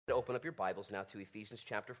open up your Bibles now to Ephesians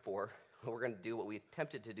chapter 4. We're going to do what we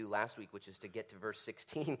attempted to do last week, which is to get to verse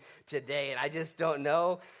 16 today, and I just don't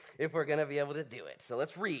know if we're going to be able to do it. So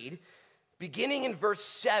let's read, beginning in verse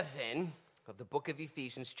 7 of the book of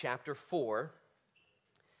Ephesians chapter 4.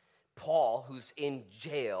 Paul, who's in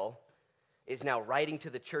jail, is now writing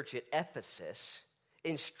to the church at Ephesus,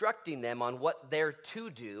 instructing them on what they're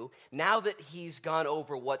to do now that he's gone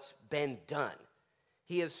over what's been done.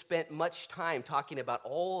 He has spent much time talking about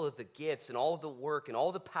all of the gifts and all of the work and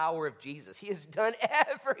all the power of Jesus. He has done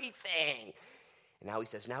everything. And now he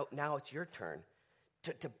says, now it's your turn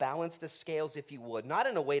to balance the scales, if you would, not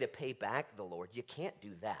in a way to pay back the Lord. You can't do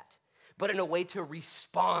that. But in a way to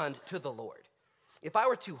respond to the Lord. If I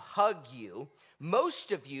were to hug you,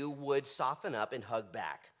 most of you would soften up and hug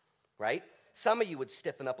back, right? Some of you would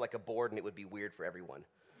stiffen up like a board and it would be weird for everyone.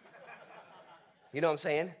 You know what I'm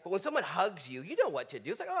saying? But when someone hugs you, you know what to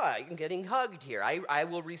do. It's like, oh, I'm getting hugged here. I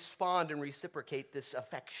will respond and reciprocate this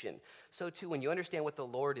affection. So too, when you understand what the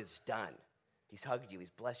Lord has done, he's hugged you, he's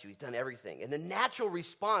blessed you, he's done everything. And the natural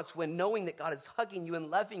response when knowing that God is hugging you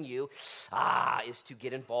and loving you, is to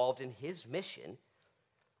get involved in his mission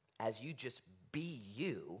as you just be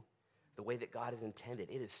you the way that God has intended.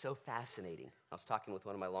 It is so fascinating. I was talking with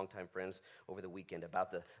one of my longtime friends over the weekend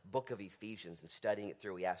about the book of Ephesians and studying it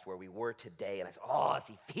through. He asked where we were today, and I said,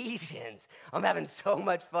 it's Ephesians. I'm having so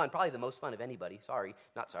much fun, probably the most fun of anybody.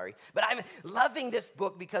 Not sorry. But I'm loving this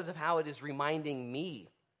book because of how it is reminding me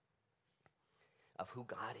of who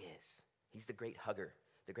God is. He's the great hugger,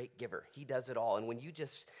 the great giver. He does it all. And when you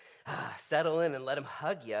just settle in and let him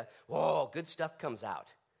hug you, good stuff comes out.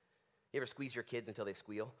 You ever squeeze your kids until they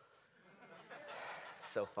squeal?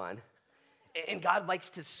 So fun. And God likes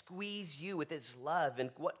to squeeze you with his love, and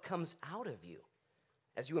what comes out of you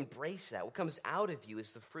as you embrace that, what comes out of you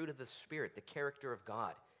is the fruit of the Spirit, the character of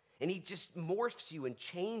God. And he just morphs you and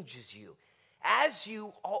changes you. If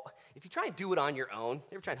you try and do it on your own, you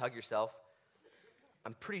ever try and hug yourself?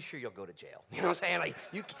 I'm pretty sure you'll go to jail. You know what I'm saying?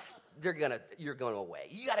 You're going away.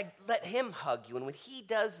 You got to let him hug you. And when he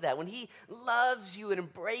does that, when he loves you and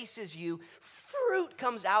embraces you, fruit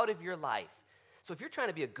comes out of your life. So if you're trying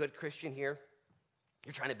to be a good Christian here,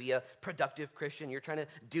 you're trying to be a productive Christian, you're trying to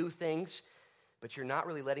do things, but you're not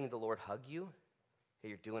really letting the Lord hug you,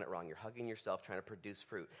 you're doing it wrong. You're hugging yourself, trying to produce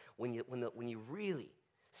fruit. When you really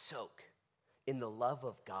soak in the love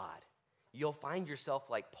of God, you'll find yourself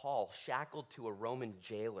like Paul, shackled to a Roman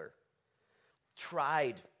jailer,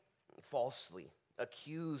 tried falsely,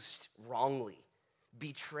 accused wrongly,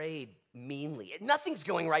 betrayed meanly. Nothing's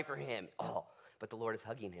going right for him. But the Lord is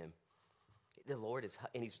hugging him. The Lord is,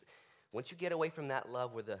 and once you get away from that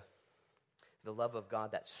love where the love of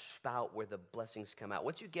God, that spout where the blessings come out,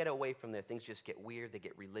 once you get away from there, things just get weird, they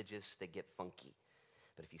get religious, they get funky.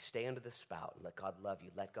 But if you stay under the spout and let God love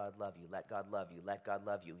you, let God love you, let God love you, let God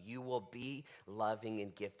love you, you will be loving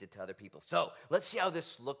and gifted to other people. So let's see how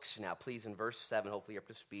this looks now. Please, in verse 7, hopefully you're up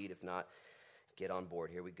to speed. If not, get on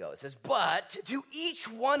board. Here we go. It says, but to each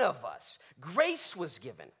one of us, grace was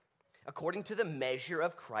given according to the measure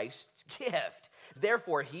of Christ's gift.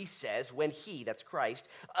 Therefore, he says, when he, that's Christ,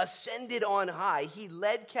 ascended on high, he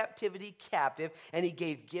led captivity captive, and he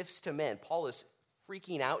gave gifts to men. Paul is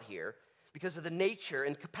freaking out here because of the nature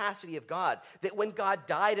and capacity of God, that when God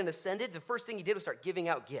died and ascended, the first thing he did was start giving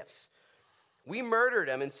out gifts. We murdered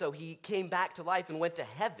him, and so he came back to life and went to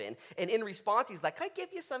heaven, and in response, he's like, can I give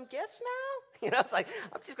you some gifts now? It's like,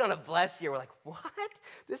 I'm just going to bless you. We're like, what?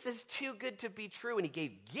 This is too good to be true. And he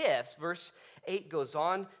gave gifts. Verse 8 goes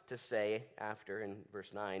on to say, after in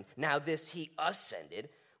verse 9, now this he ascended.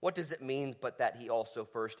 What does it mean but that he also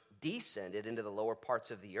first descended into the lower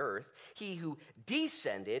parts of the earth? He who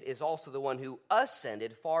descended is also the one who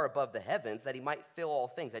ascended far above the heavens, that he might fill all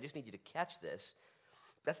things. I just need you to catch this.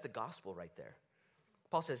 That's the gospel right there.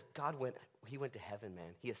 Paul says he went to heaven,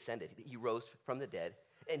 man. He ascended. He rose from the dead.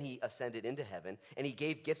 And he ascended into heaven, and he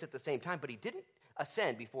gave gifts at the same time, but he didn't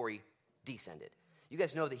ascend before he descended. You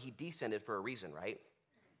guys know that he descended for a reason, right?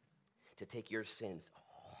 To take your sins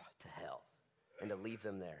to hell and to leave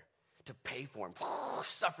them there, to pay for them,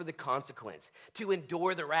 suffer the consequence, to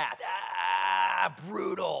endure the wrath.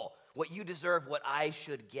 Brutal. What you deserve, what I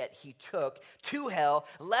should get, he took to hell,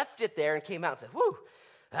 left it there, and came out and said,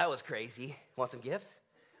 that was crazy. Want some gifts?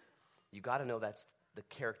 You got to know that's the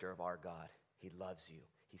character of our God. He loves you.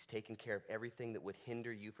 He's taken care of everything that would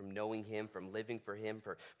hinder you from knowing him, from living for him,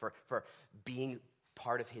 for being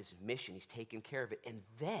part of his mission. He's taken care of it. And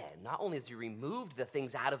then, not only has he removed the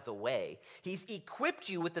things out of the way, he's equipped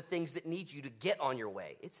you with the things that need you to get on your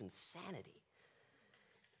way. It's insanity.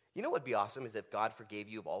 You know what would be awesome is if God forgave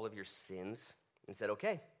you of all of your sins and said,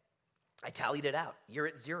 okay, I tallied it out. You're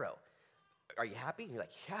at 0. Are you happy? And you're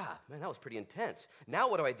like, yeah, man, that was pretty intense. Now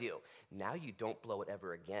what do I do? Now you don't blow it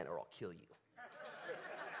ever again or I'll kill you.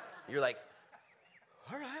 You're like,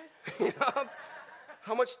 all right.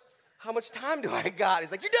 How much time do I got?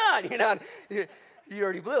 He's like, you're done. You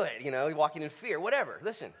already blew it. You're walking in fear, whatever.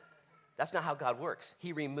 Listen, that's not how God works.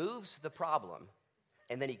 He removes the problem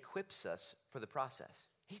and then equips us for the process.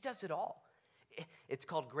 He does it all. It's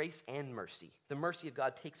called grace and mercy. The mercy of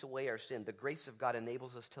God takes away our sin. The grace of God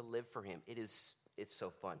enables us to live for him. It's so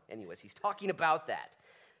fun. Anyways, he's talking about that.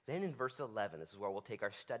 Then in verse 11, this is where we'll take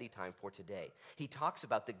our study time for today. He talks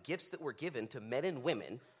about the gifts that were given to men and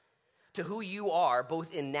women, to who you are,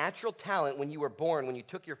 both in natural talent when you were born, when you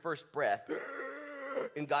took your first breath,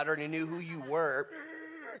 and God already knew who you were,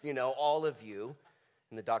 all of you,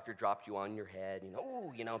 and the doctor dropped you on your head,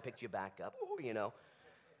 picked you back up,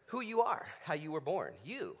 who you are, how you were born,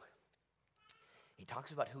 you. He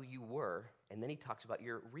talks about who you were, and then he talks about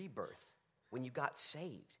your rebirth, when you got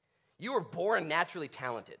saved. You were born naturally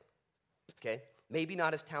talented, okay? Maybe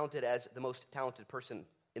not as talented as the most talented person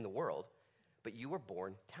in the world, but you were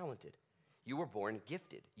born talented. You were born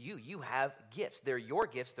gifted. You have gifts. They're your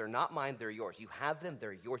gifts. They're not mine. They're yours. You have them.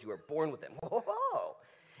 They're yours. You were born with them. Whoa!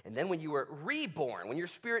 And then when you were reborn, when your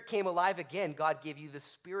spirit came alive again, God gave you the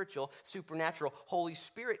spiritual, supernatural, Holy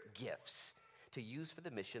Spirit gifts to use for the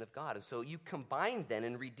mission of God. And so you combine then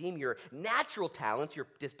and redeem your natural talents, your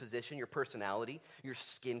disposition, your personality, your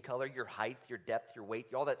skin color, your height, your depth, your weight,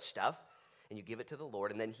 all that stuff, and you give it to the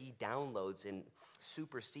Lord, and then he downloads and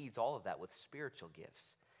supersedes all of that with spiritual gifts.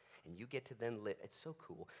 And you get to then live. It's so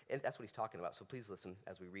cool. And that's what he's talking about. So please listen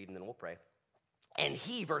as we read, and then we'll pray. And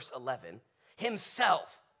he, verse 11,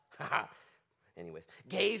 himself, anyways,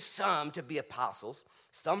 gave some to be apostles,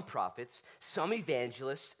 some prophets, some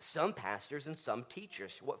evangelists, some pastors, and some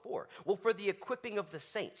teachers. What for? Well, for the equipping of the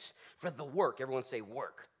saints, for the work. Everyone say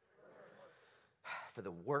work. For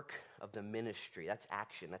the work of the ministry. That's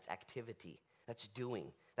action. That's activity. That's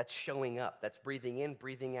doing. That's showing up. That's breathing in,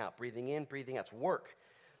 breathing out. Breathing in, breathing out. It's work.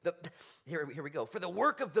 Here we go. For the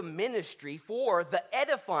work of the ministry, for the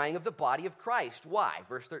edifying of the body of Christ. Why?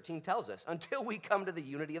 Verse 13 tells us, until we come to the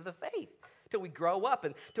unity of the faith, until we grow up,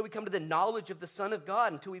 until we come to the knowledge of the Son of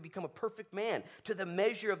God, until we become a perfect man, to the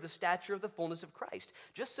measure of the stature of the fullness of Christ.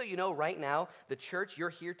 Just so you know, right now, the church, you're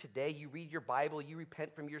here today, you read your Bible, you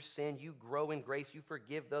repent from your sin, you grow in grace, you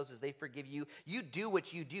forgive those as they forgive you. You do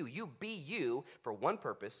what you do. You be you for one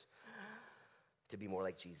purpose, to be more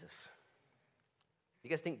like Jesus. You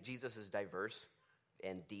guys think Jesus is diverse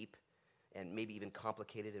and deep and maybe even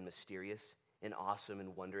complicated and mysterious and awesome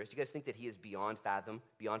and wondrous? Do you guys think that he is beyond fathom,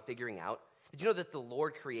 beyond figuring out? Did you know that the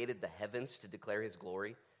Lord created the heavens to declare his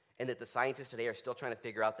glory and that the scientists today are still trying to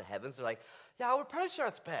figure out the heavens? They're like, yeah, we're pretty sure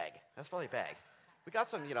it's big. That's probably big. We got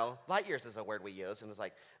some, light years is a word we use. And it's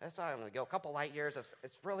like, that's not going to go a couple light years.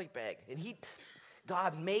 It's really big. And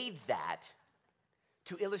God made that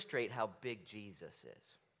to illustrate how big Jesus is.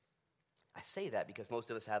 I say that because most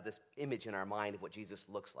of us have this image in our mind of what Jesus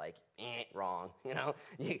looks like. Wrong.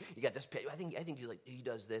 You got this picture. I think he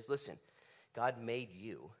does this. Listen, God made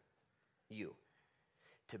you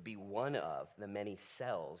to be one of the many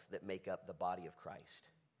cells that make up the body of Christ.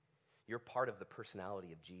 You're part of the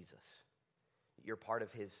personality of Jesus. You're part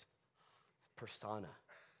of his persona.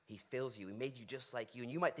 He fills you. He made you just like you.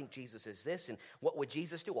 And you might think Jesus is this, and what would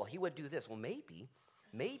Jesus do? Well, he would do this. Well,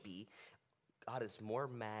 maybe God is more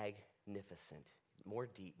magnificent, more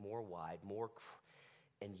deep, more wide,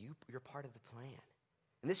 and you're part of the plan.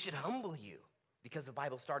 And this should humble you because the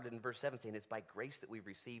Bible started in verse 7 saying it's by grace that we've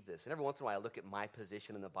received this. And every once in a while I look at my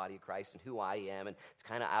position in the body of Christ and who I am, and it's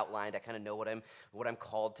kind of outlined. I kind of know what I'm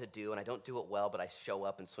called to do, and I don't do it well, but I show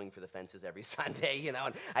up and swing for the fences every Sunday, and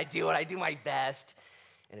I do my best.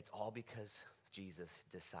 And it's all because Jesus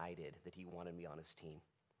decided that he wanted me on his team.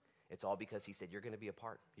 It's all because he said, you're going to be a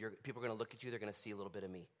part. People are going to look at you, they're going to see a little bit of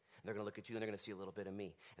me. And they're going to look at you, and they're going to see a little bit of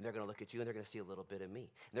me. And they're going to look at you, and they're going to see a little bit of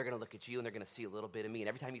me. And they're going to look at you, and they're going to see a little bit of me. And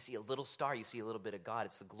every time you see a little star, you see a little bit of God.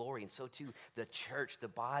 It's the glory, and so too the church, the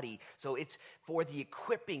body. So it's for the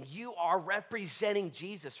equipping. You are representing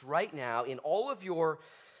Jesus right now in all of your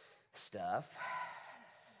stuff.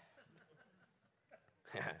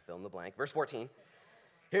 Fill in the blank. Verse 14.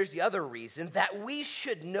 Here's the other reason, that we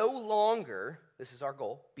should no longer, this is our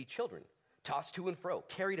goal, be children, tossed to and fro,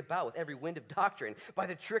 carried about with every wind of doctrine, by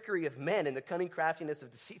the trickery of men and the cunning craftiness of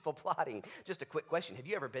deceitful plotting. Just a quick question. Have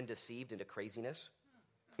you ever been deceived into craziness?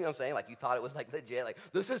 You know what I'm saying? Like you thought it was like legit, like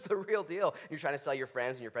this is the real deal. And you're trying to sell your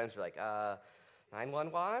friends, and your friends are like,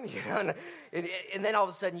 911? And then all of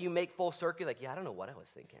a sudden you make full circuit, like, yeah, I don't know what I was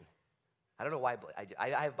thinking. I don't know why.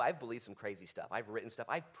 I've believed some crazy stuff. I've written stuff.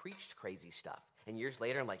 I've preached crazy stuff. And years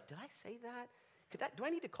later, I'm like, did I say that? Do I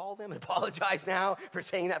need to call them and apologize now for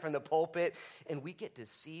saying that from the pulpit? And we get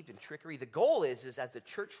deceived and trickery. The goal is as the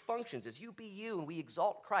church functions, as you be you and we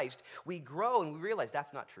exalt Christ, we grow and we realize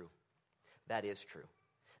that's not true. That is true.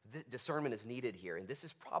 Discernment is needed here, and this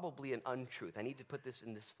is probably an untruth. I need to put this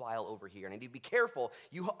in this file over here, and I need to be careful.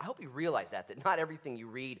 I hope you realize that not everything you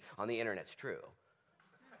read on the internet's true.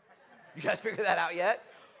 You guys figure that out yet?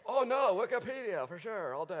 Oh, no, Wikipedia, for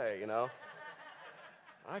sure, all day,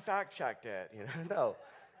 I fact-checked it, No,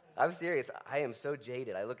 I'm serious. I am so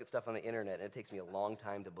jaded. I look at stuff on the internet, and it takes me a long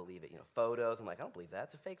time to believe it. Photos, I'm like, I don't believe that.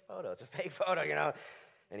 It's a fake photo. It's a fake photo,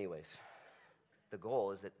 Anyways, the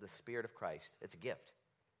goal is that the Spirit of Christ, it's a gift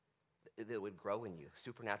that would grow in you,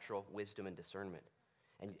 supernatural wisdom and discernment.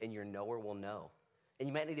 And your knower will know. And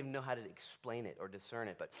you might not even know how to explain it or discern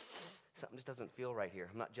it, but something just doesn't feel right here.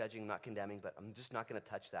 I'm not judging, I'm not condemning, but I'm just not going to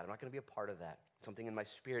touch that. I'm not going to be a part of that. Something in my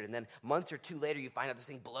spirit. And then months or two later, you find out this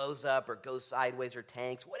thing blows up or goes sideways or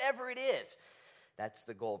tanks, whatever it is. That's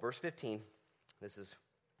the goal. Verse 15, this is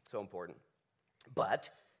so important. But,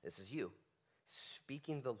 this is you,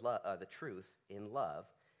 speaking the truth in love,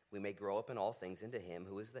 we may grow up in all things into him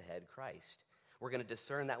who is the head, Christ. We're going to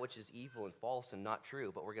discern that which is evil and false and not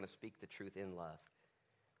true, but we're going to speak the truth in love.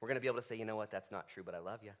 We're going to be able to say, you know what, that's not true, but I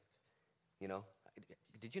love you.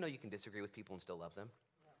 Did you know you can disagree with people and still love them?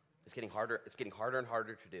 It's getting harder. It's getting harder and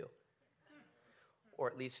harder to do. Or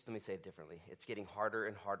at least, let me say it differently. It's getting harder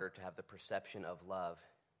and harder to have the perception of love,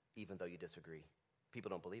 even though you disagree. People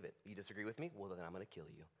don't believe it. You disagree with me? Well, then I'm going to kill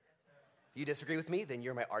you. You disagree with me? Then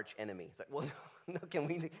you're my arch enemy. It's like, well, no,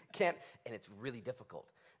 can't. And it's really difficult.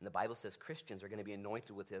 And the Bible says Christians are going to be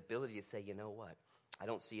anointed with the ability to say, you know what? I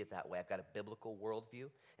don't see it that way. I've got a biblical worldview,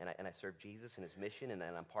 and I serve Jesus and his mission, and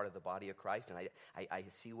I'm part of the body of Christ, and I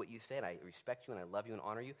see what you say, and I respect you, and I love you and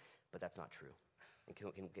honor you, but that's not true. And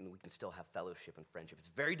we can still have fellowship and friendship. It's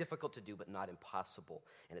very difficult to do, but not impossible.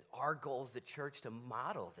 And it's our goal as the church to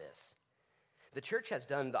model this. The church has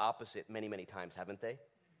done the opposite many, many times, haven't they?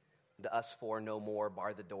 The us four, no more,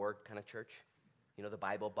 bar the door kind of church. The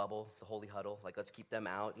Bible bubble, the holy huddle, like let's keep them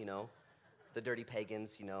out, the dirty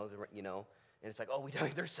pagans, and it's like, oh,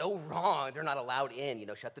 they're so wrong, they're not allowed in,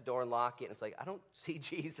 shut the door and lock it. And it's like, I don't see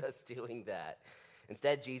Jesus doing that.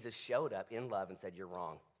 Instead, Jesus showed up in love and said, you're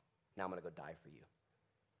wrong. Now I'm going to go die for you.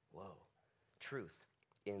 Whoa. Truth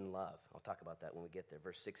in love. I'll talk about that when we get there.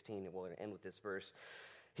 Verse 16, and we'll end with this verse.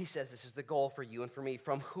 He says, this is the goal for you and for me,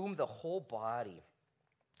 from whom the whole body,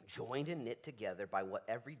 joined and knit together by what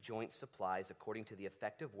every joint supplies, according to the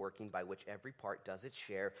effective working by which every part does its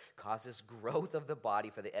share, causes growth of the body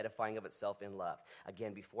for the edifying of itself in love.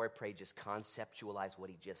 Again, before I pray, just conceptualize what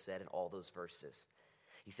he just said in all those verses.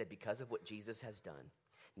 He said, because of what Jesus has done,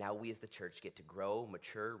 now we as the church get to grow,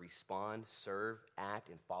 mature, respond, serve, act,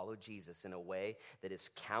 and follow Jesus in a way that is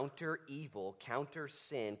counter-evil,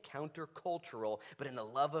 counter-sin, counter-cultural, but in the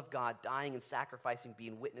love of God, dying and sacrificing,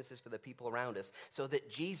 being witnesses for the people around us, so that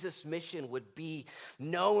Jesus' mission would be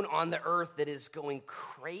known on the earth that is going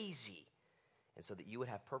crazy, and so that you would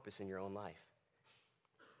have purpose in your own life.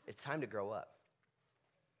 It's time to grow up.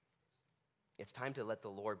 It's time to let the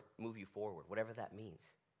Lord move you forward, whatever that means.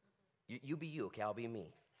 You be you, okay? I'll be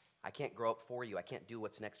me. I can't grow up for you. I can't do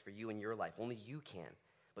what's next for you in your life. Only you can.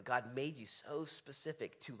 But God made you so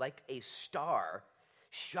specific to, like a star,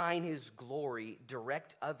 shine his glory,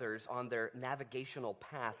 direct others on their navigational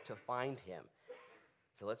path to find him.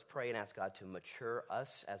 So let's pray and ask God to mature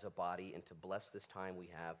us as a body and to bless this time we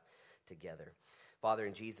have together. Father,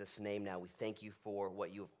 in Jesus' name now, we thank you for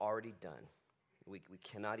what you have already done. We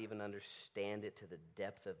cannot even understand it to the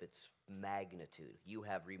depth of its magnitude. You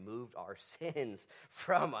have removed our sins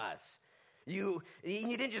from us. You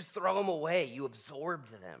didn't just throw them away. You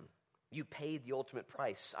absorbed them. You paid the ultimate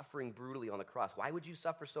price, suffering brutally on the cross. Why would you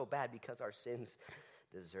suffer so bad? Because our sins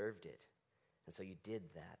deserved it. And so you did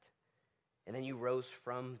that. And then you rose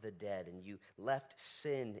from the dead, and you left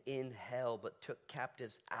sin in hell, but took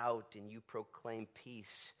captives out, and you proclaimed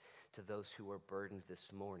peace to those who are burdened this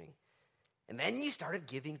morning. And then you started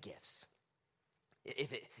giving gifts.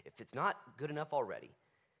 If it's not good enough already,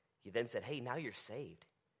 you then said, hey, now you're saved.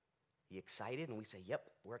 You excited? And we say, yep,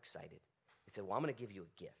 we're excited. He said, well, I'm going to give you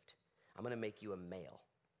a gift. I'm going to make you a male.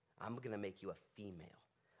 I'm going to make you a female.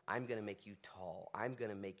 I'm going to make you tall. I'm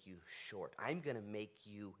going to make you short. I'm going to make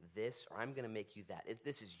you this, or I'm going to make you that.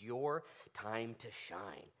 This is your time to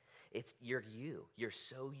shine. You're you. You're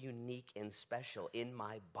so unique and special in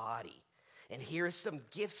my body. And here's some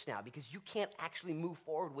gifts now, because you can't actually move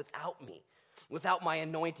forward without me, without my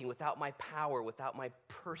anointing, without my power, without my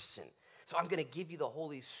person. So I'm going to give you the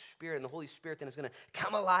Holy Spirit, and the Holy Spirit then is going to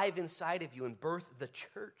come alive inside of you and birth the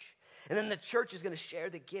church. And then the church is going to share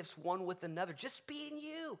the gifts one with another. Just being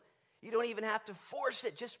you. You don't even have to force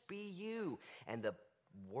it. Just be you. And the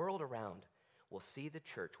world around will see the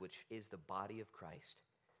church, which is the body of Christ,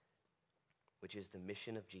 which is the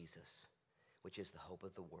mission of Jesus, which is the hope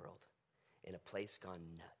of the world, in a place gone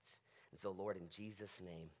nuts. And so, Lord, in Jesus'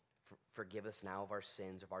 name, forgive us now of our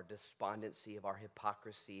sins, of our despondency, of our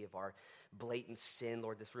hypocrisy, of our blatant sin.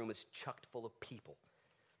 Lord, this room is chucked full of people.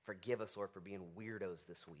 Forgive us, Lord, for being weirdos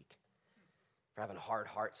this week, for having hard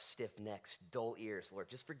hearts, stiff necks, dull ears. Lord,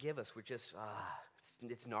 just forgive us. We're just,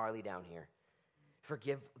 it's gnarly down here.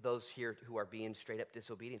 Forgive those here who are being straight up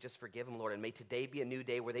disobedient. Just forgive them, Lord. And may today be a new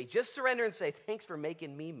day where they just surrender and say, thanks for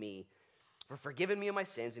making me me, for forgiving me of my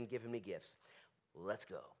sins and giving me gifts. Let's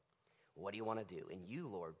go. What do you want to do? And you,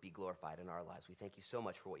 Lord, be glorified in our lives. We thank you so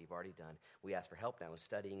much for what you've already done. We ask for help now in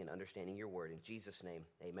studying and understanding your word. In Jesus' name,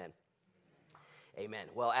 amen. Amen.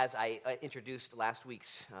 Well, as I introduced last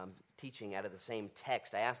week's teaching out of the same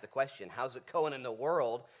text, I asked the question, how's it going in the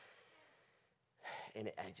world?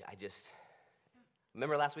 And I just,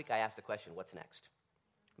 remember last week I asked the question, what's next?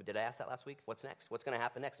 Did I ask that last week? What's next? What's going to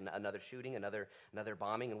happen next? Another shooting, another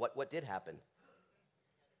bombing, and what did happen?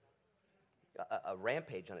 A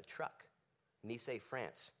rampage on a truck, Nice,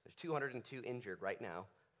 France. There's 202 injured right now.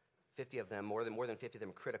 50 of them, more than 50 of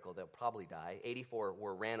them critical. They'll probably die. 84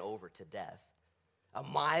 were ran over to death. A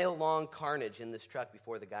mile-long carnage in this truck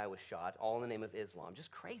before the guy was shot, all in the name of Islam.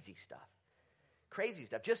 Just crazy stuff. Crazy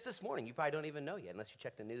stuff. Just this morning, you probably don't even know yet, unless you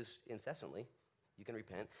check the news incessantly. You can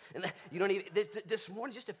repent. And you don't even. This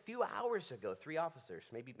morning, just a few hours ago, 3 officers,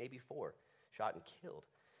 maybe 4, shot and killed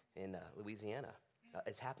in Louisiana.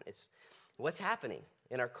 It's happening. It's what's happening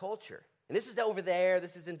in our culture. And this is over there.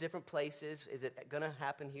 This is in different places. Is it going to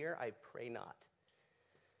happen here? I pray not.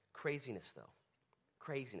 Craziness, though.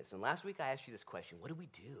 Craziness. And last week I asked you this question. What do we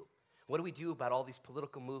do? What do we do about all these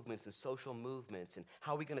political movements and social movements? And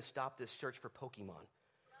how are we going to stop this search for Pokemon?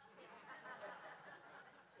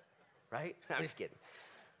 Right? I'm just kidding.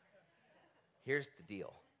 Here's the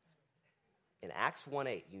deal. In Acts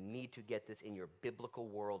 1:8, you need to get this in your biblical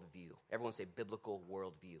worldview. Everyone say biblical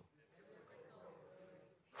worldview.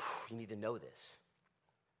 You need to know this.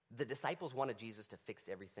 The disciples wanted Jesus to fix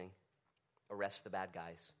everything, arrest the bad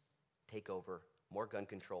guys, take over, more gun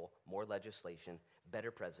control, more legislation,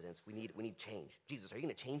 better presidents. We need change. Jesus, are you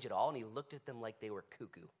going to change it all? And he looked at them like they were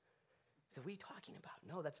cuckoo. He said, what are you talking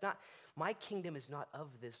about? No, that's not. My kingdom is not of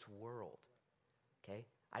this world. Okay?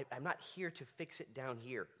 I'm not here to fix it down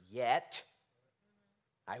here yet.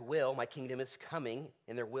 I will. My kingdom is coming,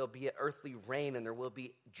 and there will be an earthly reign, and there will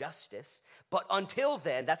be justice. But until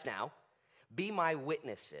then, that's now, be my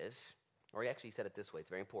witnesses. Or he actually said it this way. It's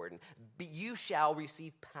very important. You shall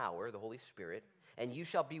receive power, the Holy Spirit, and you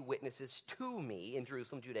shall be witnesses to me in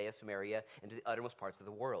Jerusalem, Judea, Samaria, and to the uttermost parts of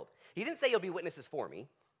the world. He didn't say you'll be witnesses for me.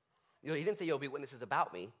 He didn't say you'll be witnesses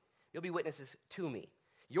about me. You'll be witnesses to me.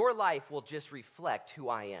 Your life will just reflect who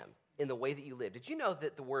I am in the way that you live. Did you know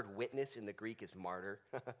that the word witness in the Greek is martyr,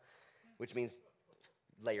 which means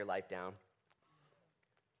lay your life down?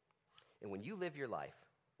 And when you live your life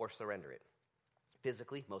or surrender it,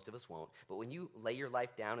 physically, most of us won't, but when you lay your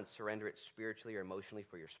life down and surrender it spiritually or emotionally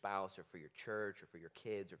for your spouse or for your church or for your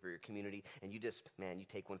kids or for your community, and you just, you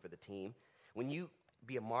take one for the team, when you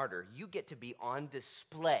be a martyr, you get to be on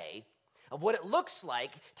display of what it looks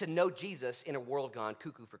like to know Jesus in a world gone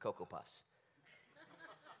cuckoo for Cocoa Puffs.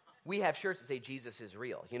 We have shirts that say Jesus is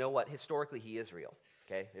real. You know what? Historically, he is real.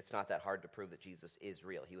 Okay? It's not that hard to prove that Jesus is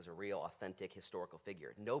real. He was a real, authentic, historical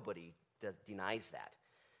figure. Nobody denies that.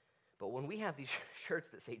 But when we have these shirts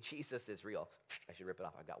that say Jesus is real, I should rip it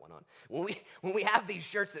off. I've got one on. When we have these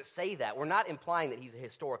shirts that say that, we're not implying that he's a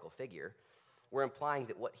historical figure. We're implying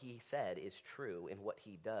that what he said is true and what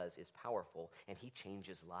he does is powerful, and he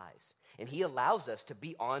changes lives. And he allows us to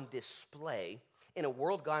be on display in a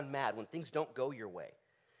world gone mad when things don't go your way.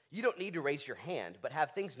 You don't need to raise your hand, but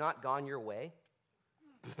have things not gone your way?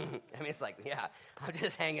 It's like, yeah, I'm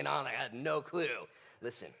just hanging on. I had no clue.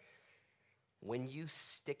 Listen, when you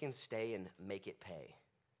stick and stay and make it pay,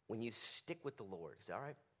 when you stick with the Lord, is that all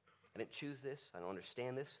right? I didn't choose this. I don't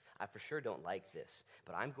understand this. I for sure don't like this.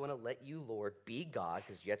 But I'm going to let you, Lord, be God,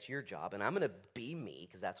 because that's your job. And I'm going to be me,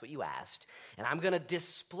 because that's what you asked. And I'm going to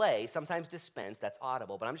display, sometimes dispense, that's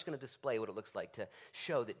audible, but I'm just going to display what it looks like to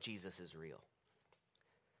show that Jesus is real.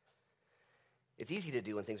 It's easy to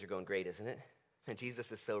do when things are going great, isn't it? And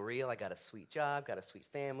Jesus is so real. I got a sweet job, got a sweet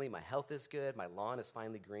family. My health is good. My lawn is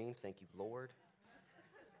finally green. Thank you, Lord.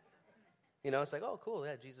 It's like, oh, cool,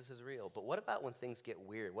 yeah, Jesus is real. But what about when things get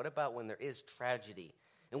weird? What about when there is tragedy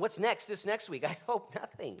And what's next this next week? I hope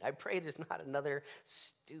nothing. I pray there's not another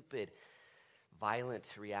stupid, violent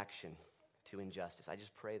reaction to injustice. I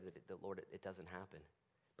just pray that, Lord, it doesn't happen.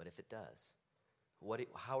 But if it does,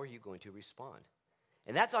 how are you going to respond?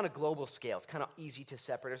 And that's on a global scale. It's kind of easy to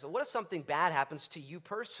separate. So what if something bad happens to you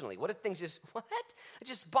personally? What if things just, what? I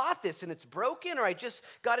just bought this and it's broken, or I just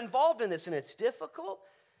got involved in this and it's difficult?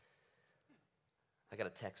 I got a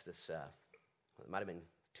text it might have been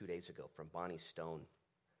 2 days ago from Bonnie Stone.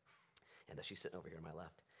 And she's sitting over here on my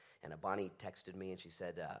left. And Bonnie texted me and she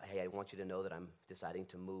said, hey, I want you to know that I'm deciding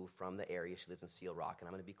to move from the area. She lives in Seal Rock, and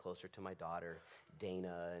I'm going to be closer to my daughter,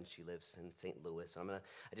 Dana, and she lives in St. Louis.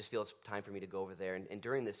 I just feel it's time for me to go over there. And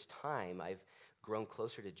during this time, I've grown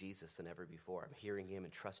closer to Jesus than ever before. I'm hearing him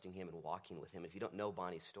and trusting him and walking with him. If you don't know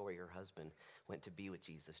Bonnie's story, her husband went to be with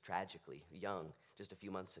Jesus tragically, young, just a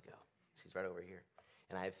few months ago. She's right over here.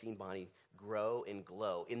 And I have seen Bonnie grow and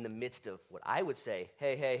glow in the midst of what I would say,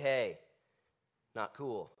 hey, not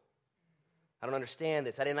cool. I don't understand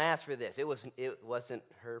this. I didn't ask for this. It wasn't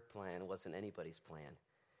her plan. It wasn't anybody's plan.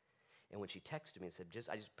 And when she texted me and said,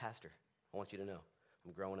 Pastor, I want you to know,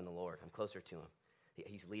 I'm growing in the Lord. I'm closer to him.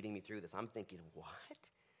 He's leading me through this. I'm thinking, what?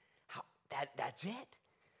 How? That's it?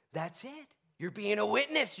 That's it? You're being a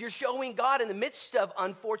witness. You're showing God in the midst of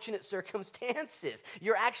unfortunate circumstances.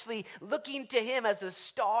 You're actually looking to him as a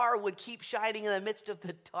star would keep shining in the midst of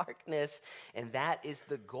the darkness. And that is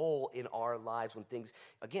the goal in our lives when things,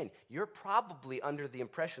 again, you're probably under the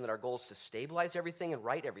impression that our goal is to stabilize everything and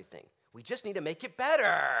right everything. We just need to make it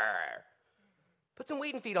better. Put some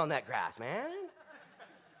weed and feed on that grass, man.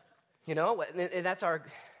 You know, and that's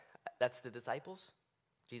the disciples.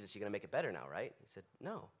 Jesus, you're going to make it better now, right? He said,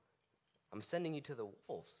 no. I'm sending you to the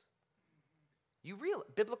wolves.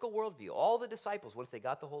 Biblical worldview, all the disciples, once they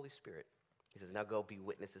got the Holy Spirit, he says, now go be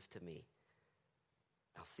witnesses to me.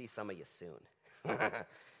 I'll see some of you soon.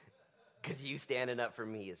 Because you standing up for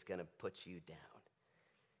me is going to put you down.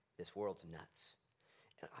 This world's nuts.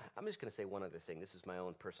 And I'm just going to say one other thing. This is my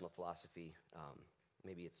own personal philosophy.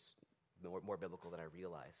 Maybe it's more biblical than I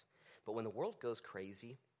realize. But when the world goes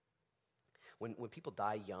crazy, when people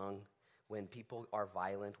die young, when people are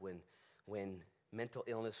violent, when mental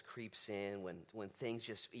illness creeps in, when things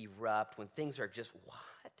just erupt, when things are just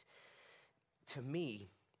what? To me,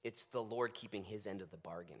 it's the Lord keeping his end of the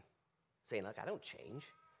bargain. Saying, look, I don't change.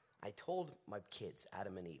 I told my kids,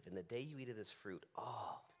 Adam and Eve, in the day you eat of this fruit,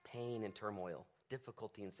 pain and turmoil,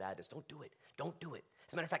 difficulty and sadness, don't do it. Don't do it.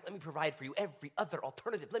 As a matter of fact, let me provide for you every other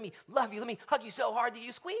alternative. Let me love you. Let me hug you so hard that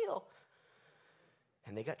you squeal.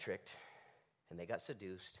 And they got tricked. And they got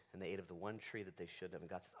seduced, and they ate of the one tree that they shouldn't have. And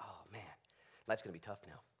God says, oh, man, life's going to be tough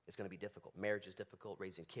now. It's going to be difficult. Marriage is difficult.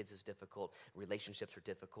 Raising kids is difficult. Relationships are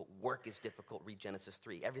difficult. Work is difficult. Read Genesis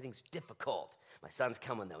 3. Everything's difficult. My son's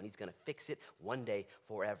coming, though, and he's going to fix it one day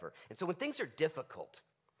forever. And so when things are difficult,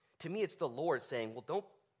 to me, it's the Lord saying, well, don't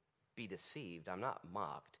be deceived. I'm not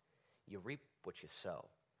mocked. You reap what you sow.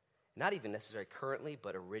 Not even necessarily currently,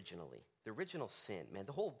 but originally. The original sin, man,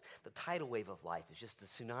 the tidal wave of life is just the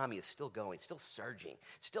tsunami is still going, still surging,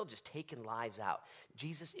 still just taking lives out.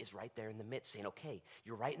 Jesus is right there in the midst saying, okay,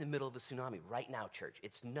 you're right in the middle of the tsunami right now, church.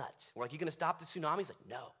 It's nuts. We're like, you going to stop the tsunami? He's like,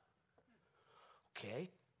 no.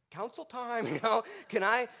 Okay, council time, can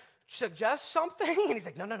I suggest something? And he's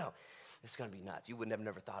like, no. This is going to be nuts. You would have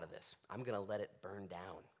never thought of this. I'm going to let it burn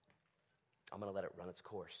down. I'm going to let it run its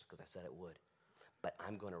course because I said it would. But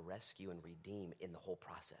I'm going to rescue and redeem in the whole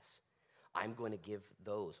process. I'm going to give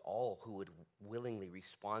those all who would willingly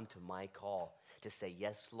respond to my call to say,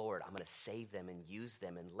 yes, Lord, I'm going to save them and use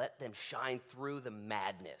them and let them shine through the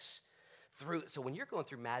madness. So when you're going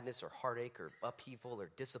through madness or heartache or upheaval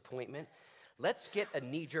or disappointment, let's get a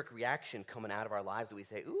knee-jerk reaction coming out of our lives that we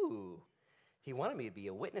say, ooh, he wanted me to be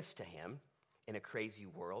a witness to him in a crazy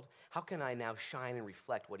world. How can I now shine and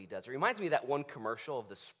reflect what he does? It reminds me of that one commercial of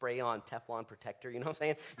the spray-on Teflon protector, you know what I'm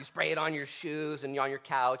saying? You spray it on your shoes and on your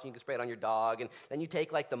couch, and you can spray it on your dog, and then you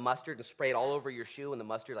take like the mustard and spray it all over your shoe, and the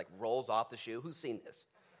mustard like rolls off the shoe. Who's seen this?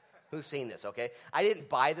 Who's seen this, okay? I didn't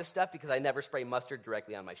buy this stuff because I never spray mustard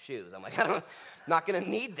directly on my shoes. I'm like, I'm not going to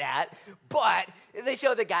need that. But they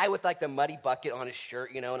show the guy with like the muddy bucket on his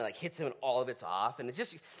shirt, and it like hits him and all of it's off, and it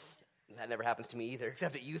just... That never happens to me either,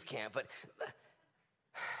 except at youth camp. But it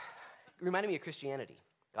reminded me of Christianity.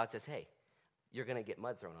 God says, hey, you're going to get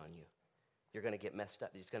mud thrown on you. You're going to get messed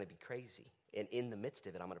up. It's going to be crazy. And in the midst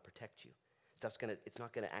of it, I'm going to protect you. It's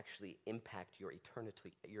not going to actually impact your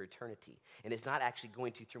eternity. And it's not actually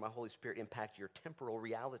going to, through my Holy Spirit, impact your temporal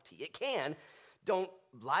reality. It can. Don't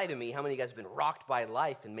lie to me. How many of you guys have been rocked by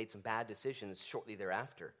life and made some bad decisions shortly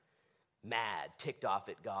thereafter? Mad, ticked off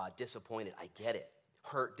at God, disappointed. I get it.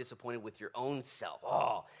 hurt, disappointed with your own self.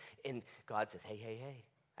 Oh, and God says, hey,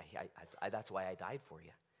 that's why I died for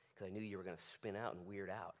you, because I knew you were going to spin out and weird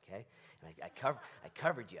out, okay? And I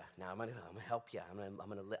covered you. Now I'm gonna help you. I'm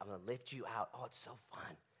gonna lift you out. Oh, it's so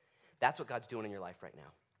fun. That's what God's doing in your life right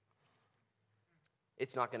now.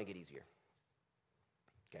 It's not going to get easier,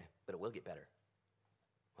 okay? But it will get better.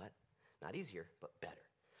 What? Not easier, but better.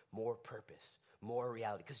 More purpose, more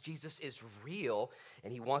reality. Because Jesus is real,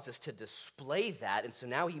 and he wants us to display that. And so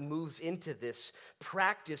now he moves into this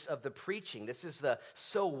practice of the preaching. This is the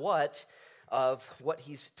so what of what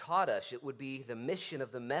he's taught us. It would be the mission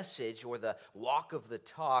of the message, or the walk of the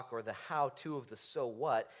talk, or the how-to of the so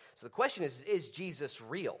what. So the question is Jesus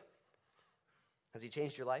real? Has he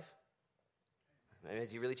changed your life? I mean,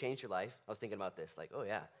 has he really changed your life? I was thinking about this, like, oh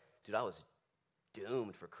yeah, dude, I was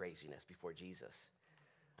doomed for craziness before Jesus.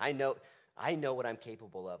 I know what I'm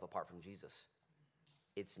capable of apart from Jesus.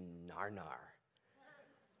 It's nar.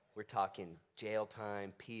 We're talking jail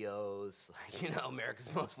time, POs,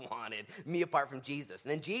 America's Most Wanted, me apart from Jesus.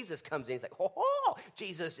 And then Jesus comes in, he's like,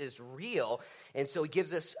 Jesus is real. And so he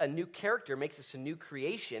gives us a new character, makes us a new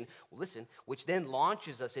creation, which then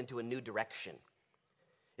launches us into a new direction.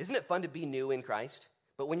 Isn't it fun to be new in Christ?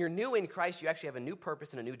 But when you're new in Christ, you actually have a new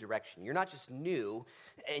purpose and a new direction. You're not just new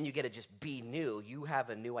and you get to just be new. You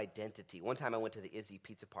have a new identity. One time I went to the Izzy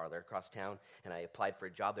Pizza Parlor across town, and I applied for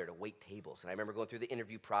a job there to wait tables. And I remember going through the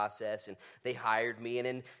interview process, and they hired me.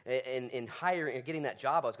 And in getting that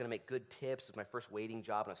job, I was going to make good tips. It was my first waiting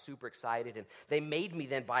job, and I was super excited. And they made me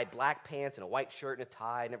then buy black pants and a white shirt and a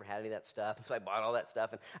tie. I never had any of that stuff, and so I bought all that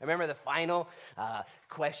stuff. And I remember the final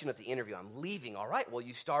question at the interview. I'm leaving. All right, well,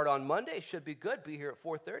 you start on Monday. Should be good. Be here at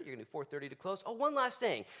 4:30. You're going to do 4:30 to close. Oh, one last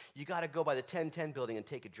thing. You got to go by the 1010 building and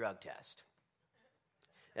take a drug test.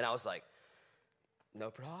 And I was like, no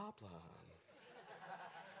problem.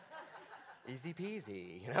 Easy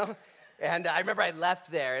peasy, And I remember I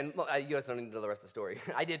left there, and you guys don't need to know the rest of the story.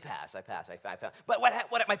 I did pass. I passed. I found. But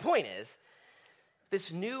what my point is,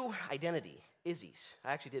 this new identity, Izzy's,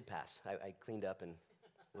 I actually did pass. I cleaned up and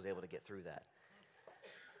was able to get through that.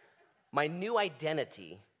 My new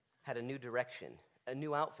identity had a new direction, a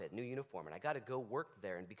new outfit, new uniform, and I got to go work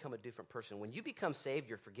there and become a different person. When you become saved,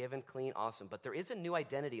 you're forgiven, clean, awesome, but there is a new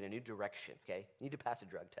identity and a new direction, okay? You need to pass a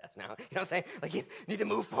drug test now. You know what I'm saying? Like, you need to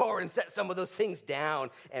move forward and set some of those things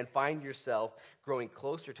down and find yourself growing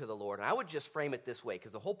closer to the Lord. And I would just frame it this way,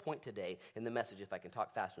 because the whole point today in the message, if I can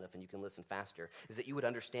talk fast enough and you can listen faster, is that you would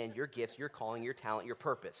understand your gifts, your calling, your talent, your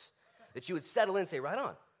purpose. That you would settle in and say, right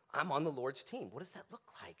on, I'm on the Lord's team. What does that look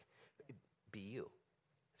like? Be you.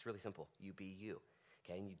 It's really simple. You be you.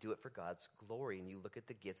 Okay, and you do it for God's glory, and you look at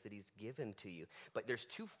the gifts that he's given to you. But there's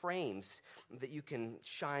two frames that you can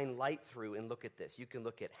shine light through and look at this. You can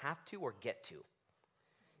look at have to or get to.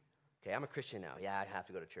 Okay, I'm a Christian now. Yeah, I have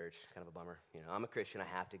to go to church. Kind of a bummer. I'm a Christian. I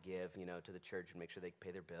have to give, to the church and make sure they pay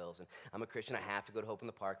their bills. And I'm a Christian. I have to go to Hope in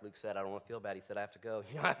the Park. Luke said, I don't want to feel bad. He said, I have to go.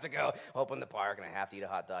 I have to go Hope in the Park, and I have to eat a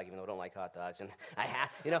hot dog, even though I don't like hot dogs. And I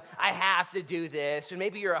have to do this. And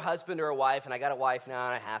maybe you're a husband or a wife, and I got a wife now,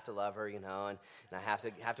 and I have to love her, and I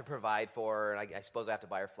have to provide for her. And I suppose I have to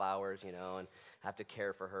buy her flowers, and have to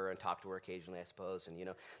care for her and talk to her occasionally, I suppose. And,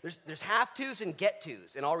 there's have-tos and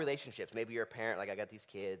get-tos in all relationships. Maybe you're a parent, like I got these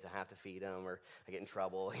kids, I have to feed them, or I get in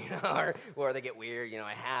trouble, or they get weird,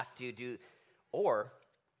 I have to do, or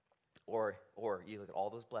you look at all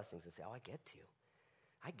those blessings and say, oh, I get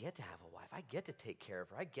to have a wife. I get to take care of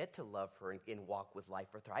her. I get to love her and walk with life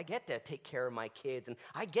with her. I get to take care of my kids, and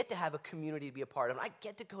I get to have a community to be a part of. I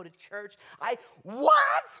get to go to church. I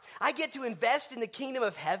get to invest in the kingdom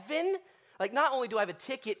of heaven? Like, not only do I have a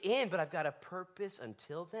ticket in, but I've got a purpose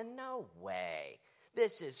until then? No way.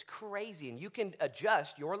 This is crazy. And you can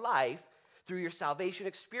adjust your life through your salvation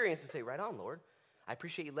experience and say, right on, Lord. I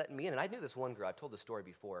appreciate you letting me in. And I knew this one girl. I've told the story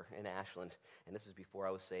before in Ashland, and this is before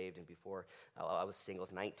I was saved and before I was single. I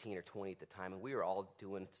was 19 or 20 at the time, and we were all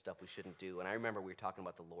doing stuff we shouldn't do. And I remember we were talking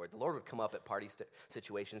about the Lord. The Lord would come up at party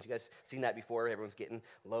situations. You guys seen that before? Everyone's getting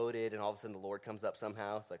loaded, and all of a sudden the Lord comes up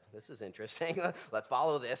somehow. It's like, this is interesting. Let's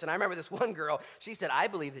follow this. And I remember this one girl. She said, I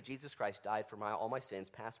believe that Jesus Christ died for all my sins,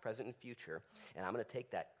 past, present, and future, and I'm going to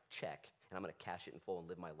take that check, and I'm going to cash it in full and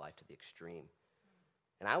live my life to the extreme.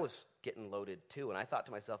 And I was getting loaded too, and I thought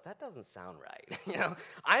to myself, that doesn't sound right.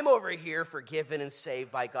 I'm over here forgiven and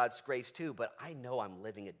saved by God's grace too, but I know I'm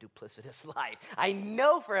living a duplicitous life. I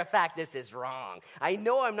know for a fact this is wrong. I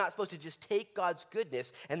know I'm not supposed to just take God's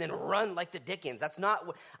goodness and then run like the Dickens. That's not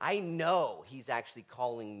what I know. He's actually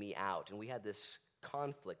calling me out. And we had this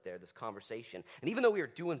conflict there, this conversation. And even though we were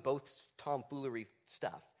doing both tomfoolery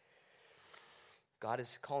stuff, God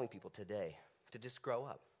is calling people today to just grow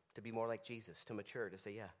up. to be more like Jesus, to mature, to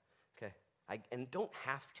say, yeah, okay. And don't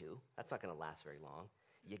have to. That's not going to last very long.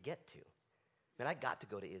 You get to. Man, I got to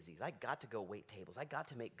go to Izzy's. I got to go wait tables. I got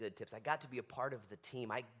to make good tips. I got to be a part of the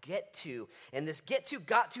team. I get to. And this get to,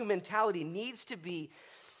 got to mentality needs to be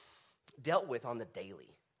dealt with on the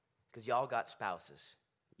daily. Because y'all got spouses.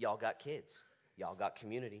 Y'all got kids. Y'all got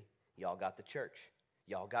community. Y'all got the church.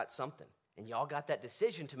 Y'all got something. And y'all got that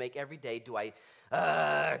decision to make every day. Do I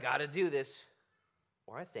got to do this?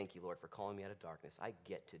 Or I thank you, Lord, for calling me out of darkness. I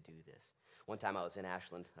get to do this. One time I was in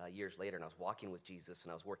Ashland years later, and I was walking with Jesus,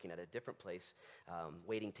 and I was working at a different place,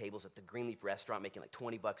 waiting tables at the Greenleaf restaurant, making like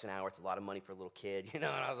 $20 an hour. It's a lot of money for a little kid, and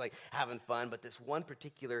I was like having fun. But this one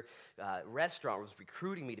particular restaurant was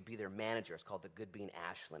recruiting me to be their manager. It's called the Good Bean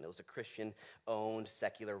Ashland. It was a Christian-owned,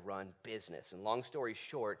 secular-run business. And long story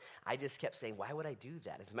short, I just kept saying, why would I do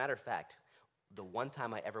that? As a matter of fact, the one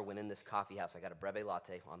time I ever went in this coffee house, I got a breve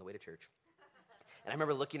latte on the way to church. And I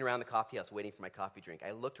remember looking around the coffee house waiting for my coffee drink.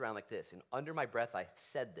 I looked around like this, and under my breath I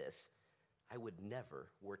said this, I would never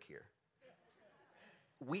work here.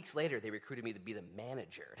 Weeks later, they recruited me to be the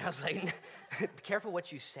manager. And I was like, be careful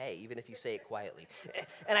what you say, even if you say it quietly.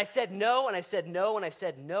 And I said no, and I said no, and I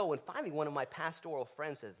said no. And finally, one of my pastoral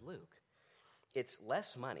friends says, Luke, it's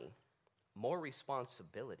less money, more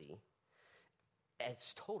responsibility.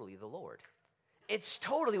 It's totally the Lord. It's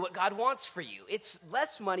totally what God wants for you. It's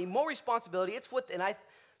less money, more responsibility. It's what, and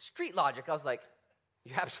street logic, I was like,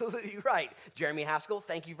 you're absolutely right. Jeremy Haskell,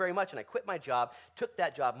 thank you very much. And I quit my job, took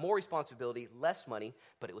that job, more responsibility, less money,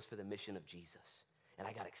 but it was for the mission of Jesus. And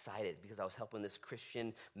I got excited because I was helping this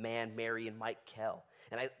Christian man, Mary and Mike Kell.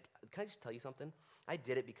 And can I just tell you something? I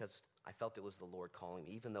did it because I felt it was the Lord calling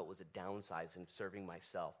me, even though it was a downsize in serving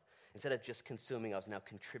myself. Instead of just consuming, I was now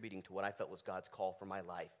contributing to what I felt was God's call for my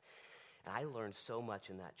life. And I learned so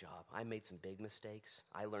much in that job. I made some big mistakes.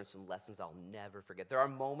 I learned some lessons I'll never forget. There are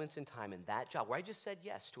moments in time in that job where I just said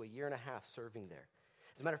yes to a year and a half serving there.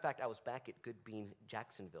 As a matter of fact, I was back at Good Bean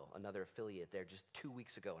Jacksonville, another affiliate there, just 2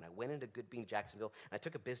 weeks ago. And I went into Good Bean Jacksonville, and I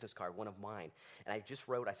took a business card, one of mine. And I just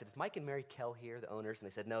wrote, I said, is Mike and Mary Kell here, the owners? And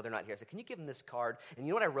they said, no, they're not here. I said, can you give them this card? And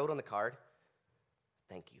you know what I wrote on the card?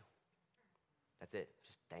 Thank you. That's it.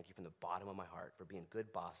 Just thank you from the bottom of my heart for being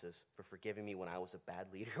good bosses, for forgiving me when I was a bad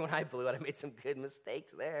leader, when I blew it. I made some good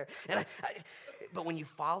mistakes there. But when you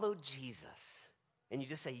follow Jesus and you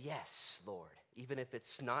just say, yes, Lord, even if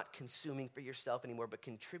it's not consuming for yourself anymore, but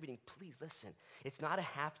contributing, please listen. It's not a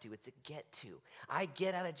have to, it's a get to. I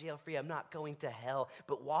get out of jail free. I'm not going to hell.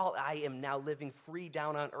 But while I am now living free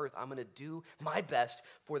down on earth, I'm going to do my best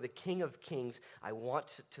for the King of Kings. I want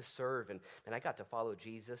to serve. And I got to follow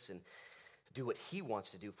Jesus and do what he wants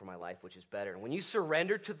to do for my life, which is better. And when you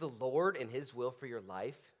surrender to the Lord and his will for your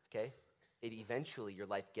life, okay, eventually your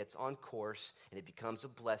life gets on course and it becomes a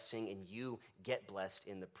blessing and you get blessed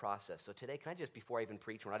in the process. So today, can I just, before I even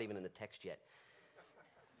preach, we're not even in the text yet.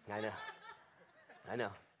 I know.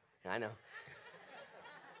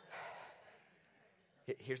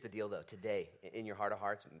 Here's the deal though. Today, in your heart of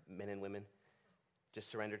hearts, men and women,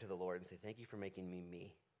 just surrender to the Lord and say, thank you for making me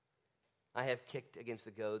me. I have kicked against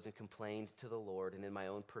the goads and complained to the Lord and in my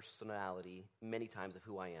own personality many times of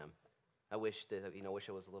who I am. I wish that, wish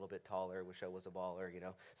I was a little bit taller, wish I was a baller,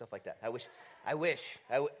 stuff like that.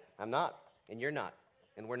 I'm not, and you're not,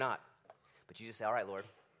 and we're not. But you just say, all right, Lord,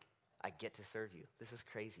 I get to serve you. This is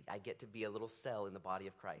crazy. I get to be a little cell in the body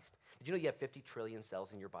of Christ. Did you know you have 50 trillion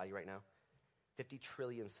cells in your body right now? 50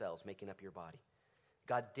 trillion cells making up your body.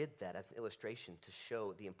 God did that as an illustration to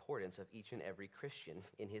show the importance of each and every Christian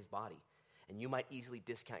in his body. And you might easily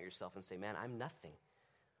discount yourself and say, man, I'm nothing.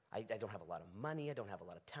 I don't have a lot of money. I don't have a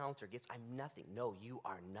lot of talents or gifts. I'm nothing. No, you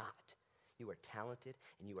are not. You are talented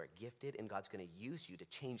and you are gifted, and God's going to use you to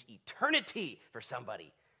change eternity for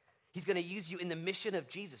somebody. He's going to use you in the mission of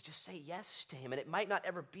Jesus. Just say yes to him. And it might not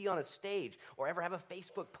ever be on a stage or ever have a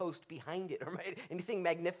Facebook post behind it or anything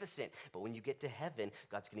magnificent. But when you get to heaven,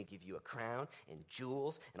 God's going to give you a crown and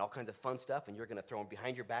jewels and all kinds of fun stuff. And you're going to throw them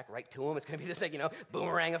behind your back right to him. It's going to be this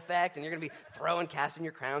boomerang effect. And you're going to be casting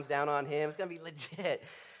your crowns down on him. It's going to be legit.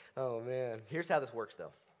 Oh, man. Here's how this works,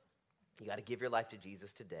 though. You got to give your life to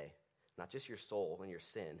Jesus today. Not just your soul and your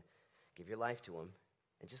sin. Give your life to him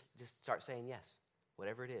and just start saying yes.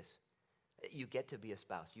 Whatever it is. You get to be a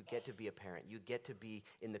spouse. You get to be a parent. You get to be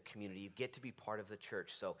in the community. You get to be part of the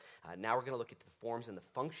church. So now we're going to look at the forms and the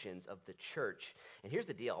functions of the church. And here's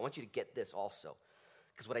the deal. I want you to get this also.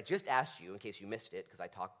 Because what I just asked you, in case you missed it, because I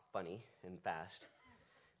talk funny and fast,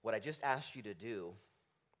 what I just asked you to do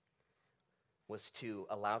was to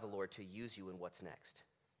allow the Lord to use you in what's next.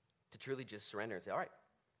 To truly just surrender and say, all right,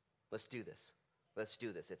 let's do this. Let's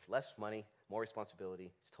do this. It's less money, more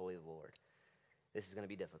responsibility. It's totally the Lord. This is going to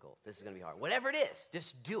be difficult. This is going to be hard. Whatever it is,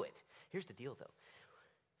 just do it. Here's the deal, though.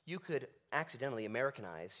 You could accidentally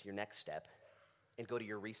Americanize your next step and go to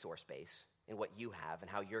your resource base and what you have and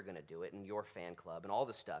how you're going to do it and your fan club and all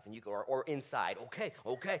the stuff. And you go, or inside, okay.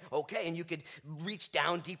 And you could reach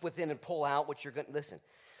down deep within and pull out what you're going to, listen.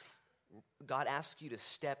 God asks you to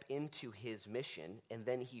step into his mission, and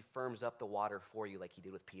then he firms up the water for you like he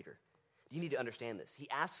did with Peter. You need to understand this. He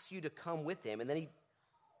asks you to come with him, and then he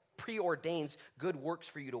preordains good works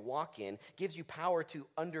for you to walk in, gives you power to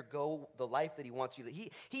undergo the life that he wants you to.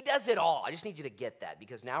 He does it all. I just need you to get that,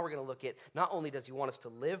 because now we're going to look at, not only does he want us to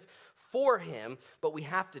live for him, but we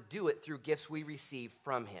have to do it through gifts we receive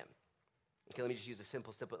from him. Okay, let me just use a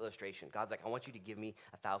simple illustration. God's like, I want you to give me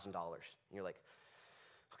 $1,000. And you're like,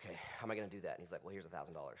 okay, how am I going to do that? And he's like, well, here's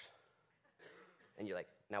 $1,000. And you're like,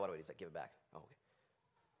 now what do I do? He's like, give it back. Oh, okay.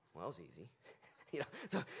 Well, that was easy.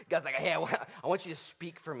 So God's like, hey, I want you to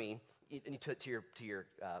speak for me to your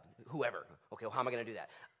whoever. Okay, well, how am I going to do that?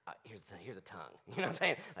 Here's a tongue. You know what I'm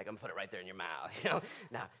saying? Like, I'm going to put it right there in your mouth.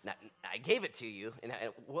 Now, I gave it to you, and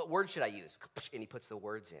what word should I use? And he puts the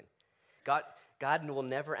words in. God will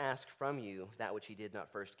never ask from you that which he did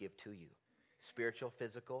not first give to you. Spiritual,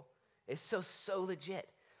 physical. It's so legit.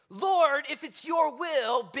 Lord, if it's your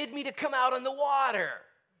will, bid me to come out on the water.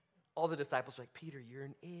 All the disciples are like, Peter, you're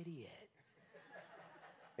an idiot.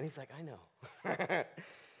 And he's like, I know.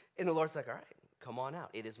 And the Lord's like, all right, come on out.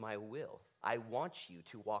 It is my will. I want you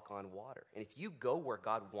to walk on water. And if you go where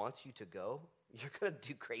God wants you to go, you're going to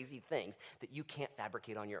do crazy things that you can't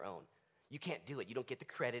fabricate on your own. You can't do it. You don't get the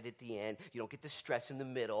credit at the end. You don't get the stress in the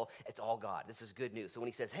middle. It's all God. This is good news. So when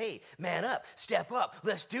he says, hey, man up, step up,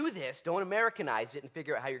 let's do this, don't Americanize it and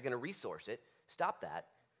figure out how you're going to resource it. Stop that.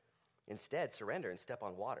 Instead, surrender and step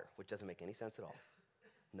on water, which doesn't make any sense at all.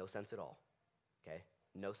 No sense at all. Okay?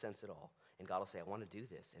 No sense at all. And God will say, I want to do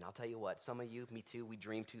this. And I'll tell you what, some of you, me too, we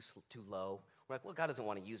dream too low. We're like, well, God doesn't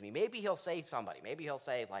want to use me. Maybe he'll save somebody. Maybe he'll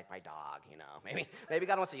save, like, my dog, Maybe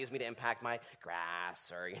God wants to use me to impact my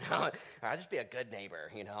grass or, or I'll just be a good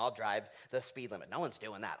neighbor. I'll drive the speed limit. No one's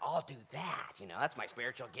doing that. I'll do that. That's my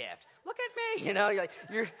spiritual gift. Look at me.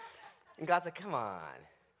 And God's like, come on.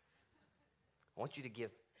 I want you to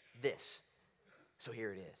give this. So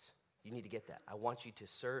here it is. You need to get that. I want you to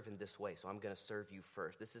serve in this way, so I'm going to serve you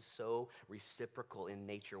first. This is so reciprocal in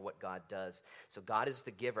nature, what God does. So God is the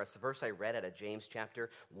giver. That's the verse I read out of James chapter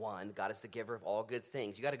 1. God is the giver of all good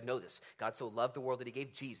things. You got to know this. God so loved the world that he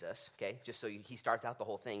gave Jesus, okay? Just so he starts out the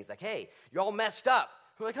whole thing. He's like, hey, you're all messed up.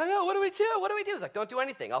 We're like, oh, yeah, what do we do? What do we do? He's like, don't do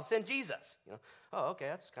anything. I'll send Jesus. Oh, okay,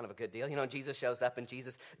 that's kind of a good deal. And Jesus shows up and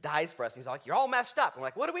Jesus dies for us. And he's like, you're all messed up. I'm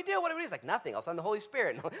like, what do we do? What do we do? He's like, nothing. I'll send the Holy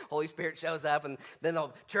Spirit. And the Holy Spirit shows up and then the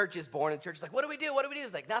church is born. And the church is like, what do we do? What do we do?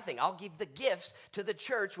 He's like, nothing. I'll give the gifts to the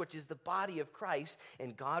church, which is the body of Christ.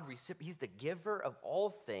 And God, he's the giver of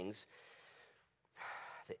all things.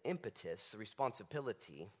 The impetus, the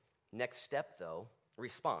responsibility. Next step, though,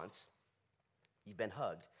 response. You've been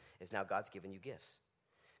hugged. Is now God's given you gifts.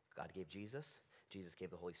 God gave Jesus. Jesus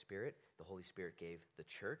gave the Holy Spirit. The Holy Spirit gave the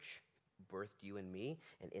church, birthed you and me,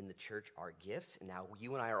 and in the church are gifts. And now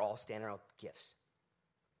you and I are all standing around with gifts.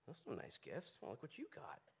 Those are some nice gifts. Well, look what you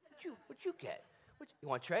got. What you get? You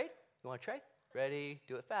want to trade? You want to trade? Ready?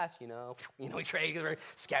 Do it fast, we trade because we're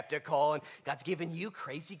skeptical. And God's given you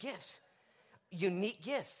crazy gifts, unique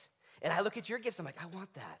gifts. And I look at your gifts, I'm like, I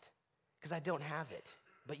want that because I don't have it.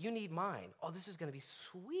 But you need mine. Oh, this is going to be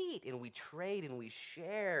sweet. And we trade and we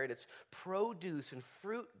share. And it's produce and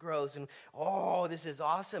fruit grows. And oh, this is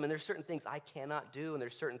awesome. And there's certain things I cannot do. And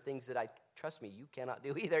there's certain things that trust me, you cannot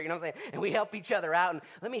do either. You know what I'm saying? And we help each other out. And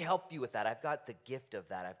let me help you with that. I've got the gift of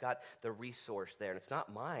that. I've got the resource there. And it's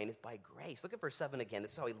not mine. It's by grace. Look at verse 7 again.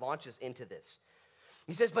 This is how he launches into this.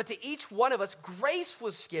 He says, but to each one of us, grace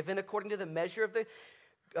was given according to the measure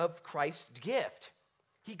of Christ's gift.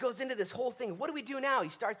 He goes into this whole thing. What do we do now? He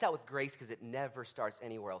starts out with grace because it never starts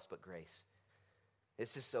anywhere else but grace.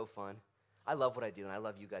 This is so fun. I love what I do, and I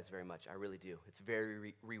love you guys very much. I really do. It's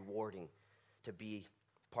very rewarding to be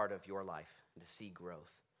part of your life and to see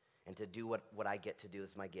growth and to do what I get to do.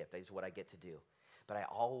 This is my gift. This is what I get to do. But I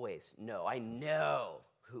always know,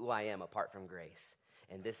 who I am apart from grace.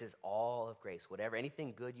 And this is all of grace.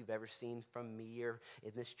 Anything good you've ever seen from me or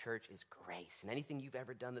in this church is grace. And anything you've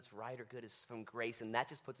ever done that's right or good is from grace. And that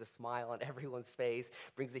just puts a smile on everyone's face,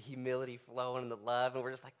 brings the humility flowing and the love. And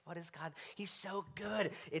we're just like, what is God? He's so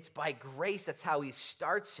good. It's by grace. That's how he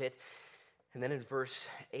starts it. And then in verse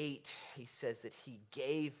 8, he says that he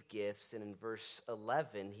gave gifts. And in verse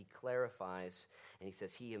 11, he clarifies, and he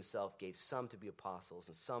says he himself gave some to be apostles,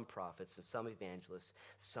 and some prophets, and some evangelists,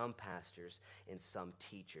 some pastors, and some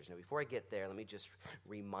teachers. Now, before I get there, let me just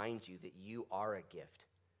remind you that you are a gift.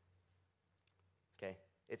 Okay?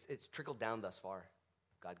 It's trickled down thus far.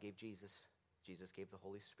 God gave Jesus. Jesus gave the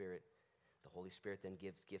Holy Spirit. The Holy Spirit then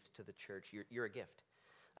gives gifts to the church. You're a gift.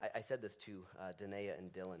 I said this to Danae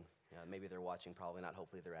and Dylan. Maybe they're watching, probably not.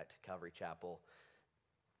 Hopefully they're at Calvary Chapel,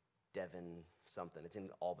 Devon something. It's in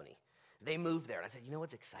Albany. They moved there, and I said, you know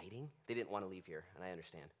what's exciting? They didn't want to leave here, and I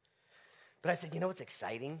understand. But I said, you know what's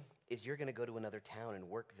exciting is you're going to go to another town and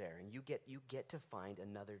work there, and you get to find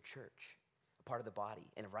another church, a part of the body.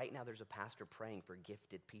 And right now there's a pastor praying for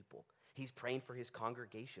gifted people. He's praying for his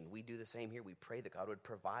congregation. We do the same here. We pray that God would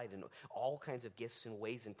provide in all kinds of gifts and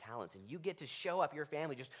ways and talents. And you get to show up, your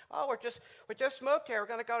family, we just moved here. We're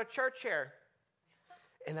going to go to church here.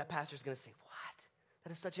 And that pastor's going to say, what?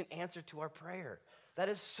 That is such an answer to our prayer. That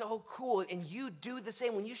is so cool. And you do the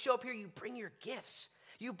same. When you show up here, you bring your gifts.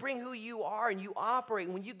 You bring who you are and you operate.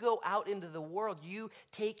 And when you go out into the world, you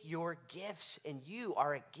take your gifts, and you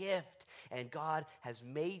are a gift. And God has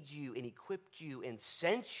made you and equipped you and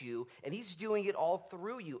sent you, and he's doing it all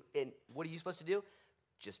through you. And what are you supposed to do?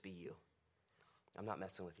 Just be you. I'm not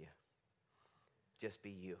messing with you. Just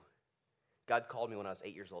be you. God called me when I was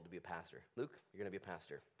 8 years old to be a pastor. Luke, you're going to be a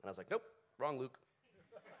pastor. And I was like, nope, wrong Luke.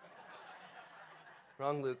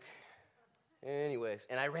 Wrong Luke. Anyways,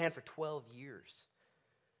 and I ran for 12 years.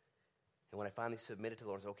 And when I finally submitted to the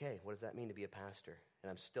Lord, I said, okay, what does that mean to be a pastor? And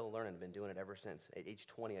I'm still learning. I've been doing it ever since. At age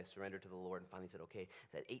 20, I surrendered to the Lord and finally said, okay,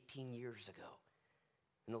 that 18 years ago.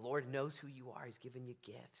 And the Lord knows who you are. He's given you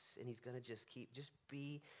gifts, and he's going to just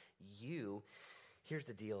be you. Here's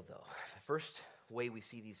the deal, though. The first way we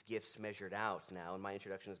see these gifts measured out now, and my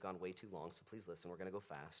introduction has gone way too long, so please listen. We're going to go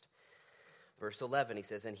fast. Verse 11, he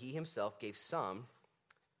says, and he himself gave some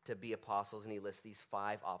to be apostles, and he lists these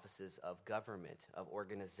 5 offices of government, of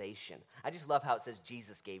organization. I just love how it says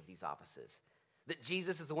Jesus gave these offices. That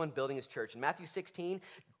Jesus is the one building his church. In Matthew 16,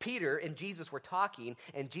 Peter and Jesus were talking,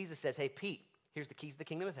 and Jesus says, hey, Pete, here's the keys to the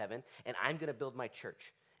kingdom of heaven, and I'm going to build my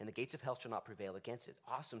church, and the gates of hell shall not prevail against it.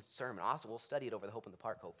 Awesome sermon. Awesome. We'll study it over the Hope in the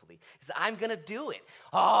Park, hopefully. He says, I'm going to do it.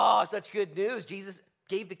 Oh, such good news. Jesus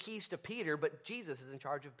gave the keys to Peter, but Jesus is in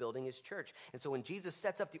charge of building his church. And so when Jesus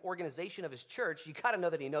sets up the organization of his church, you got to know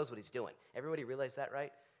that he knows what he's doing. Everybody realize that,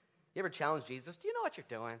 right? You ever challenge Jesus? Do you know what you're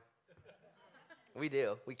doing? We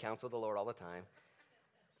do. We counsel the Lord all the time.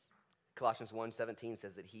 Colossians 1:17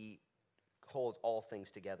 says that he holds all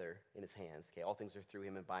things together in his hands. Okay, all things are through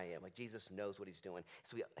him and by him. Like Jesus knows what he's doing.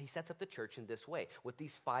 So he sets up the church in this way with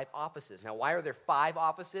these 5 offices. Now, why are there 5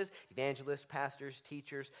 offices? Evangelists, pastors,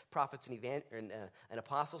 teachers, prophets, and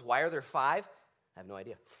apostles. Why are there 5? I have no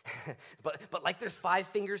idea. but like there's 5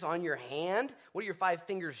 fingers on your hand. What do your 5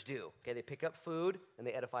 fingers do? Okay, they pick up food and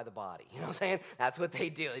they edify the body. You know what I'm saying? That's what they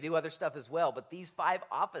do. They do other stuff as well. But these 5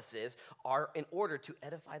 offices are in order to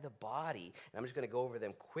edify the body. And I'm just going to go over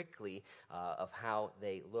them quickly of how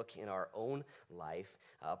they look in our own life.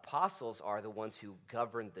 Apostles are the ones who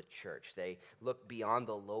govern the church. They look beyond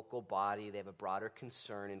the local body. They have a broader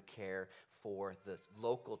concern and care for the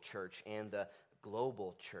local church and the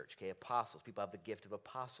global church. Okay, apostles, people have the gift of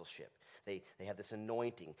apostleship. They have this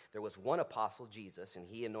anointing. There was one apostle, Jesus, and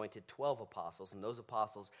he anointed 12 apostles, and those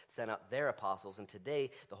apostles sent out their apostles, and today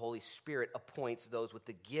the Holy Spirit appoints those with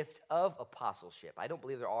the gift of apostleship. I don't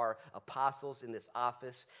believe there are apostles in this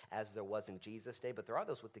office as there was in Jesus' day, but there are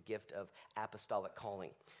those with the gift of apostolic calling,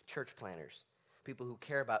 church planners, people who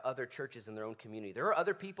care about other churches in their own community. There are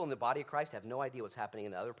other people in the body of Christ who have no idea what's happening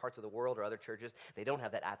in other parts of the world or other churches. They don't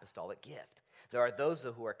have that apostolic gift. There are those,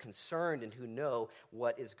 though, who are concerned and who know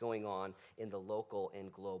what is going on in the local and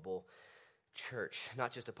global church.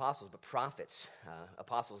 Not just apostles, but prophets.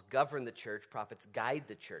 Apostles govern the church. Prophets guide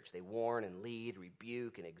the church. They warn and lead,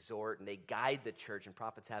 rebuke and exhort, and they guide the church. And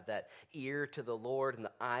prophets have that ear to the Lord and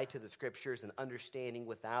the eye to the scriptures and understanding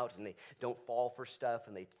without, and they don't fall for stuff,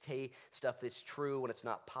 and they say stuff that's true when it's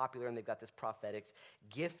not popular, and they've got this prophetic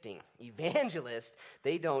gifting. Evangelists,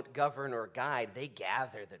 they don't govern or guide. They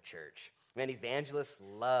gather the church. Man, evangelists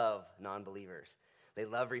love non-believers. They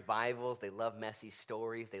love revivals. They love messy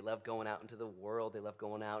stories. They love going out into the world. They love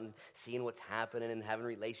going out and seeing what's happening and having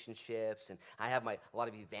relationships. And I have a lot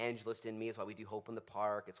of evangelists in me. It's why we do Hope in the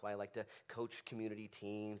Park. It's why I like to coach community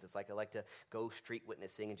teams. It's like I like to go street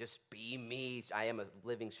witnessing and just be me. I am a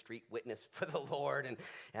living street witness for the Lord. And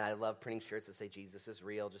I love printing shirts that say Jesus is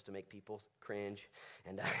real just to make people cringe.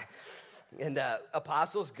 And And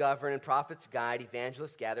apostles govern, and prophets guide,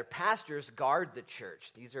 evangelists gather, pastors guard the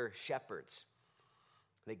church. These are shepherds.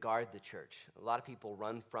 They guard the church. A lot of people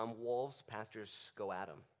run from wolves. Pastors go at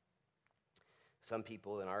them. Some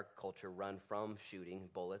people in our culture run from shooting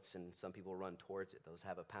bullets, and some people run towards it. Those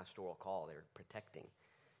have a pastoral call. They're protecting.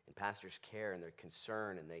 And pastors care, and they're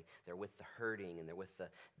concerned, and they're with the hurting, and they're with the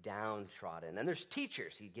downtrodden. And then there's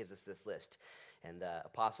teachers. He gives us this list. And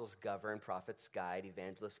apostles govern, prophets guide,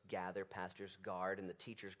 evangelists gather, pastors guard, and the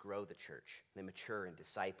teachers grow the church. They mature and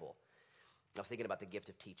disciple. I was thinking about the gift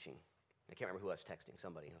of teaching. I can't remember who I was texting,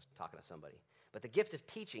 somebody. I was talking to somebody. But the gift of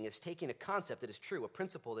teaching is taking a concept that is true, a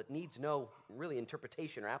principle that needs no really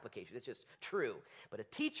interpretation or application. It's just true. But a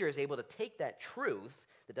teacher is able to take that truth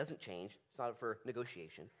that doesn't change. It's not up for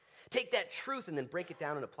negotiation. Take that truth and then break it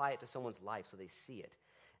down and apply it to someone's life so they see it.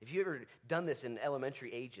 If you've ever done this in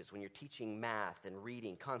elementary ages when you're teaching math and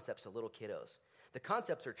reading concepts to little kiddos, the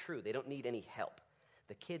concepts are true. They don't need any help.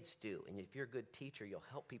 The kids do. And if you're a good teacher, you'll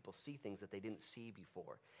help people see things that they didn't see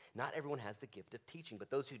before. Not everyone has the gift of teaching, but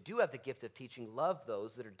those who do have the gift of teaching love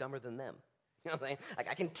those that are dumber than them. You know what I'm saying? Like,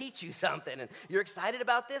 I can teach you something, and you're excited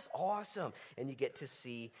about this? Awesome. And you get to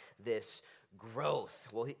see this growth.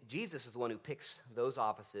 Well, Jesus is the one who picks those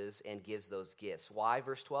offices and gives those gifts. Why?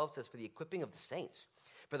 Verse 12 says, for the equipping of the saints,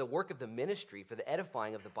 for the work of the ministry, for the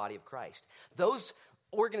edifying of the body of Christ. Those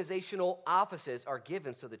organizational offices are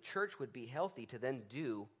given so the church would be healthy to then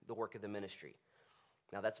do the work of the ministry.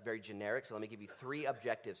 Now, that's very generic, so let me give you 3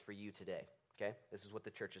 objectives for you today, okay? This is what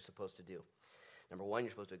the church is supposed to do. Number 1,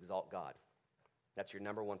 you're supposed to exalt God. That's your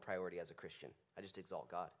number 1 priority as a Christian. I just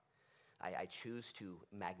exalt God. I choose to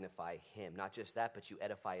magnify him. Not just that, but you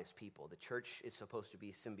edify his people. The church is supposed to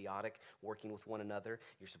be symbiotic, working with one another.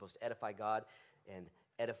 You're supposed to edify God and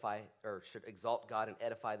exalt God and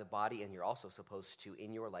edify the body, and you're also supposed to,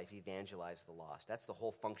 in your life, evangelize the lost. That's the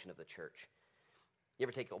whole function of the church. You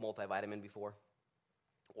ever take a multivitamin before?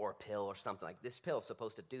 Or a pill or something like this pill is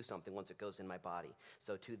supposed to do something once it goes in my body.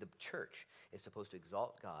 So to the church, it's supposed to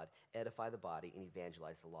exalt God, edify the body, and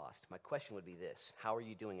evangelize the lost. My question would be this: how are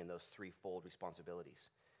you doing in those 3-fold responsibilities?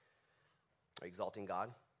 Are you exalting God?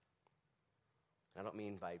 I don't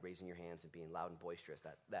mean by raising your hands and being loud and boisterous,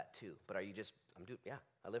 that too. But are you just,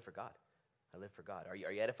 I live for God. I live for God. Are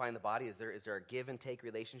you edifying the body? Is there a give and take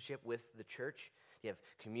relationship with the church? Do you have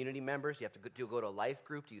community members? Do you have to go to a life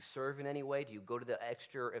group? Do you serve in any way? Do you go to the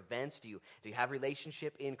extra events? Do you have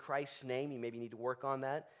relationship in Christ's name? You maybe need to work on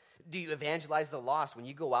that. Do you evangelize the lost? When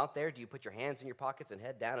you go out there, do you put your hands in your pockets and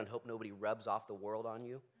head down and hope nobody rubs off the world on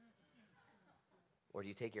you? Or do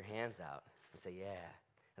you take your hands out and say, yeah?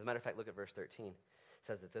 As a matter of fact, look at verse 13. It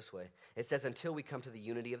says it this way. It says, until we come to the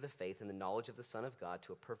unity of the faith and the knowledge of the Son of God,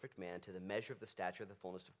 to a perfect man, to the measure of the stature of the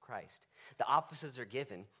fullness of Christ. The offices are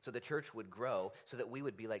given so the church would grow, so that we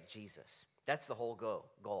would be like Jesus. That's the whole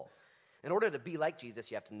goal. In order to be like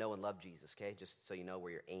Jesus, you have to know and love Jesus, okay? Just so you know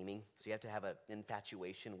where you're aiming. So you have to have an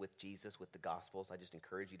infatuation with Jesus, with the Gospels. I just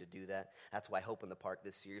encourage you to do that. That's why Hope in the Park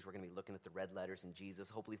this series, we're going to be looking at the red letters in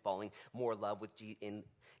Jesus, hopefully falling more in love with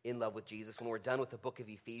Jesus. When we're done with the book of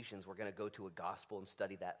Ephesians, we're going to go to a gospel and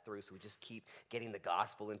study that through. So we just keep getting the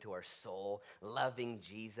gospel into our soul, loving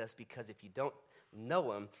Jesus, because if you don't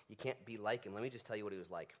know him, you can't be like him. Let me just tell you what he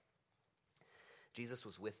was like. Jesus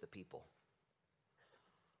was with the people.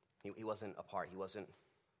 He wasn't apart. He wasn't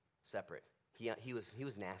separate. He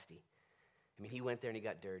was nasty. I mean, he went there and he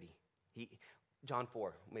got dirty. John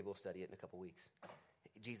 4, maybe we'll study it in a couple weeks.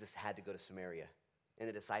 Jesus had to go to Samaria. And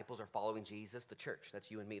the disciples are following Jesus, the church.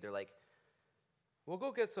 That's you and me. They're like, we'll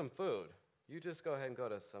go get some food. You just go ahead and go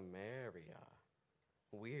to Samaria.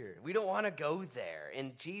 Weird. We don't want to go there.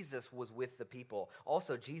 And Jesus was with the people.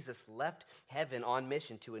 Also, Jesus left heaven on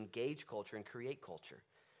mission to engage culture and create culture.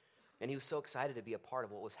 And he was so excited to be a part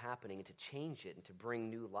of what was happening and to change it and to bring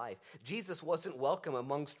new life. Jesus wasn't welcome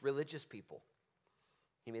amongst religious people.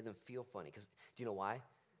 He made them feel funny. Because do you know why?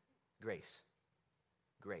 Grace.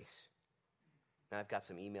 Grace. Now, I've got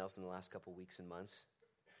some emails in the last couple weeks and months.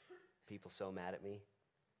 People so mad at me.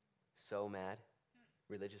 So mad.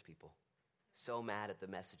 Religious people. So mad at the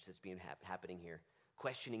message that's being happening here.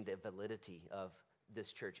 Questioning the validity of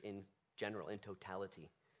this church in general, in totality,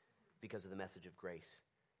 because of the message of grace.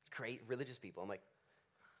 Great religious people. I'm like,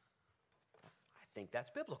 I think that's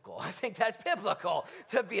biblical. I think that's biblical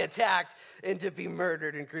to be attacked and to be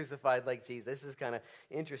murdered and crucified like Jesus. This is kind of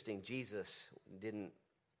interesting. Jesus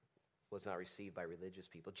was not received by religious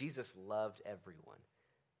people. Jesus loved everyone,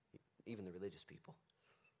 even the religious people.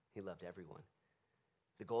 He loved everyone.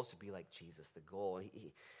 The goal is to be like Jesus. The goal,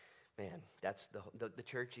 that's the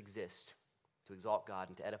church exists to exalt God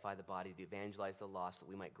and to edify the body, to evangelize the lost, that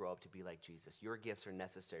we might grow up to be like Jesus. Your gifts are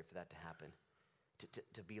necessary for that to happen,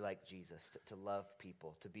 to be like Jesus, to love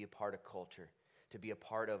people, to be a part of culture, to be a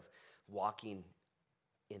part of walking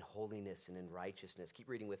in holiness and in righteousness. Keep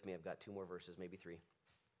reading with me. I've got 2 more verses, maybe 3.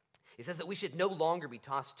 It says that we should no longer be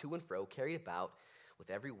tossed to and fro, carried about with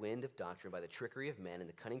every wind of doctrine by the trickery of men and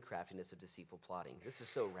the cunning craftiness of deceitful plotting. This is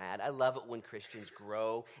so rad. I love it when Christians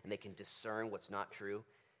grow and they can discern what's not true.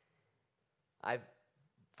 I've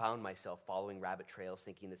found myself following rabbit trails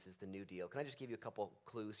thinking this is the new deal. Can I just give you a couple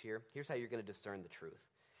clues here? Here's how you're going to discern the truth.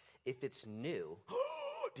 If it's new,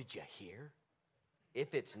 did you hear?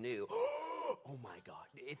 If it's new, oh my God.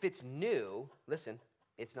 If it's new, listen,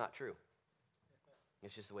 it's not true.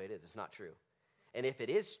 It's just the way it is. It's not true. And if it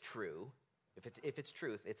is true, if it's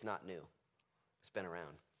truth, it's not new. It's been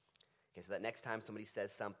around. Okay, so that next time somebody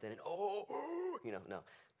says something, and no,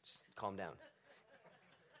 just calm down.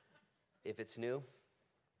 If it's new,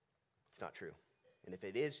 it's not true. And if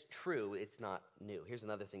it is true, it's not new. Here's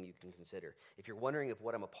another thing you can consider. If you're wondering if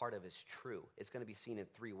what I'm a part of is true, it's going to be seen in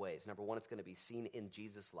 3 ways. Number 1, it's going to be seen in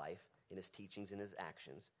Jesus' life, in his teachings, in his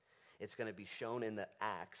actions. It's going to be shown in the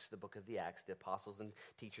Acts, the book of the Acts. The apostles and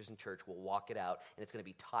teachers in church will walk it out, and it's going to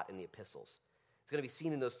be taught in the epistles. It's going to be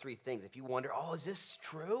seen in those 3 things. If you wonder, is this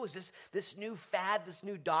true? Is this new fad, this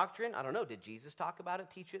new doctrine? I don't know. Did Jesus talk about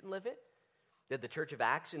it, teach it, and live it? Did the church of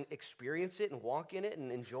Acts experience it and walk in it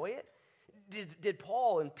and enjoy it? Did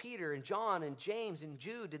Paul and Peter and John and James and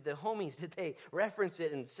Jude, did the homies, did they reference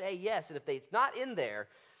it and say yes? And if it's not in there,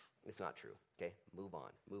 it's not true. Okay, move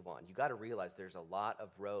on. You got to realize there's a lot of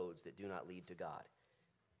roads that do not lead to God.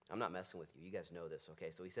 I'm not messing with you. You guys know this,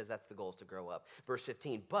 okay? So he says that's the goal, is to grow up. Verse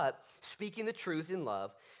 15, but speaking the truth in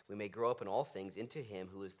love, we may grow up in all things into him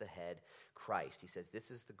who is the head, Christ. He says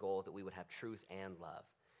this is the goal, that we would have truth and love.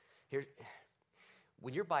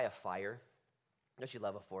 When you're by a fire, don't you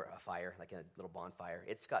love a fire, like a little bonfire?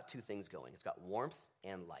 It's got 2 things going. It's got warmth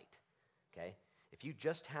and light, okay? If you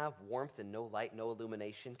just have warmth and no light, no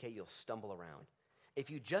illumination, okay, you'll stumble around. If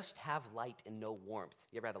you just have light and no warmth,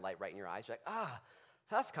 you ever had a light right in your eyes? You're like,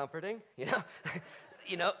 that's comforting,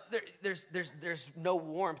 there's no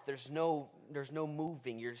warmth, there's no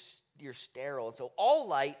moving, you're sterile. And so all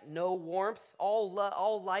light, no warmth,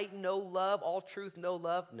 all light, no love, all truth, no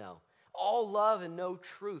love, no. All love and no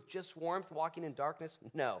truth, just warmth, walking in darkness,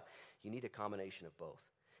 no. You need a combination of both.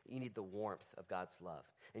 You need the warmth of God's love,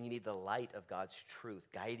 and you need the light of God's truth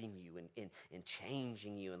guiding you and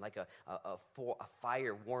changing you, and like a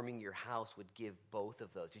fire warming your house would give both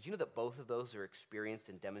of those. Did you know that both of those are experienced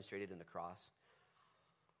and demonstrated in the cross?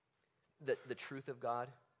 The truth of God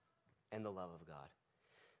and the love of God.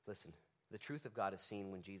 Listen, the truth of God is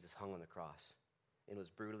seen when Jesus hung on the cross and was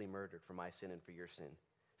brutally murdered for my sin and for your sin,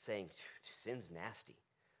 saying, sin's nasty.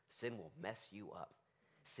 Sin will mess you up.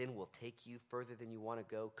 Sin will take you further than you want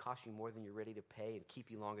to go, cost you more than you're ready to pay, and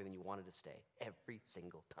keep you longer than you wanted to stay every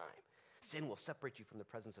single time. Sin will separate you from the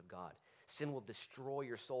presence of God. Sin will destroy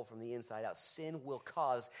your soul from the inside out. Sin will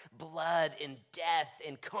cause blood and death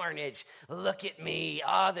and carnage. Look at me.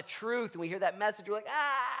 The truth. And we hear that message, we're like,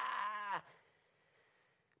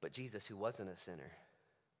 But Jesus, who wasn't a sinner,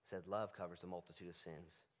 said love covers a multitude of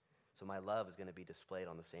sins. So my love is going to be displayed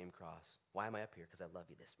on the same cross. Why am I up here? Because I love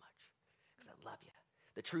you this much. Because I love you.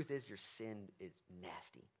 The truth is your sin is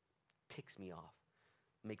nasty. Ticks me off.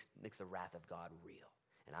 Makes the wrath of God real.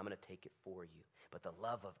 And I'm going to take it for you. But the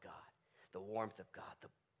love of God, the warmth of God,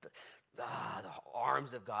 the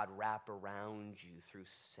arms of God wrap around you through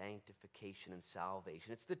sanctification and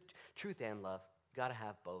salvation. It's the truth and love. Got to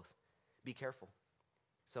have both. Be careful.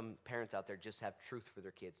 Some parents out there just have truth for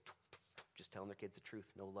their kids. Just telling their kids the truth,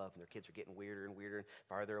 no love. And their kids are getting weirder and weirder and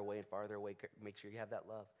farther away. Make sure you have that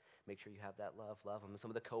love. Make sure you have that love. Love them.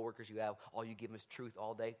 Some of the coworkers you have, all you give them is truth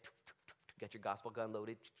all day. Get your gospel gun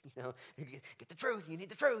loaded, Get the truth. You need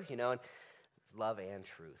the truth, And it's love and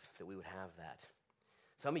truth, that we would have that.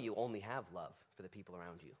 Some of you only have love for the people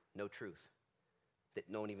around you. No truth. That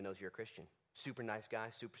no one even knows you're a Christian. Super nice guy,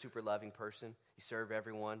 super loving person. You serve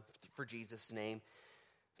everyone for Jesus' name.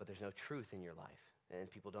 But there's no truth in your life. And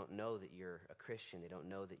people don't know that you're a Christian. They don't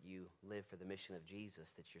know that you live for the mission of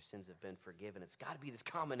Jesus, that your sins have been forgiven. It's got to be this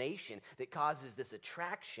combination that causes this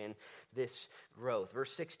attraction, this growth.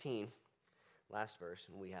 Verse 16, last verse,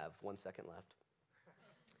 and we have 1 second left.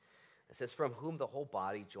 It says, from whom the whole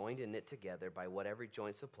body, joined and knit together by what every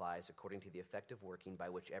joint supplies, according to the effective working by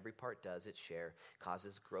which every part does its share,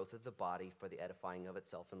 causes growth of the body for the edifying of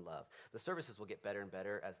itself in love. The services will get better and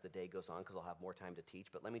better as the day goes on because I'll have more time to teach,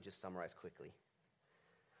 but let me just summarize quickly.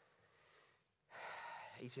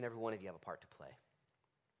 Each and every one of you have a part to play.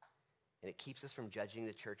 And it keeps us from judging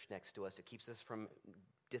the church next to us. It keeps us from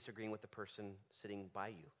disagreeing with the person sitting by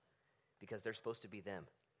you because they're supposed to be them.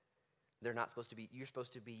 They're not supposed to be, you're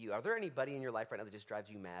supposed to be you. Are there anybody in your life right now that just drives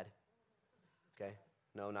you mad? Okay.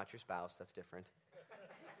 No, not your spouse. That's different.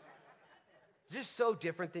 Just so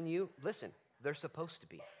different than you. Listen, they're supposed to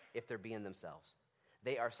be if they're being themselves.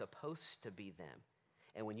 They are supposed to be them.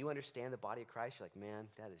 And when you understand the body of Christ, you're like, man,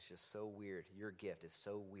 that is just so weird. Your gift is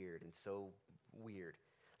so weird and so weird.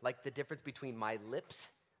 Like the difference between my lips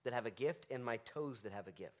that have a gift and my toes that have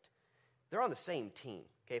a gift. They're on the same team.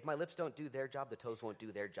 Okay, if my lips don't do their job, the toes won't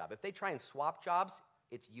do their job. If they try and swap jobs,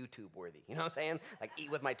 it's YouTube worthy. You know what I'm saying? Like eat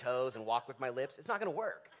with my toes and walk with my lips. It's not going to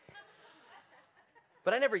work.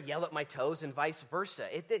 But I never yell at my toes and vice versa.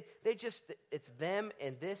 It's them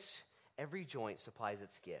and this, every joint supplies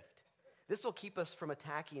its gift. This will keep us from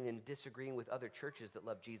attacking and disagreeing with other churches that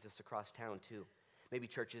love Jesus across town too. Maybe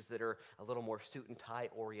churches that are a little more suit and tie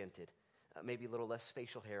oriented. Maybe a little less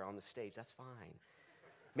facial hair on the stage. That's fine.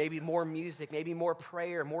 Maybe more music, maybe more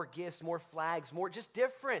prayer, more gifts, more flags, more just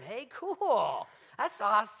different. Hey, cool. That's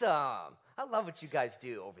awesome. I love what you guys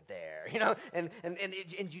do over there, you know, and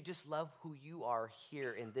you just love who you are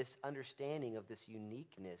here, and this understanding of this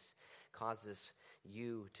uniqueness causes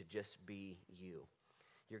you to just be you.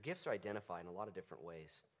 Your gifts are identified in a lot of different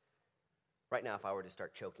ways. Right now, if I were to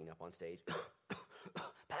start choking up on stage,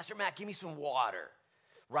 Pastor Matt, give me some water.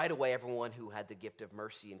 Right away, everyone who had the gift of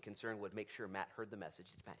mercy and concern would make sure Matt heard the message.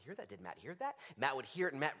 Did Matt hear that? Did Matt hear that? Matt would hear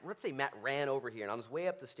it, and let's say Matt ran over here, and on his way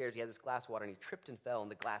up the stairs, he had this glass of water, and he tripped and fell, and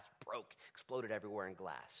the glass broke, exploded everywhere in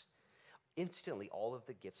glass. Instantly, all of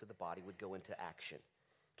the gifts of the body would go into action.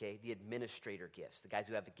 Okay, the administrator gifts. The guys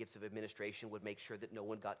who have the gifts of administration would make sure that no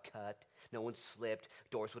one got cut, no one slipped,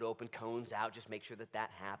 doors would open, cones out, just make sure that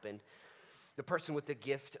happened. The person with the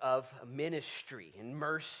gift of ministry and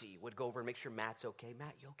mercy would go over and make sure Matt's okay.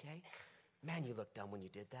 Matt, you okay? Man, you look dumb when you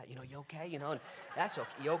did that. You know, you okay? You know, and that's okay.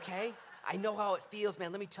 You okay? I know how it feels,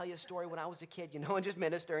 man. Let me tell you a story when I was a kid, you know, and just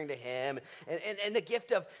ministering to him. And the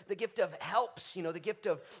gift of helps, you know, the gift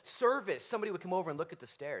of service. Somebody would come over and look at the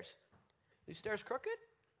stairs. These stairs crooked?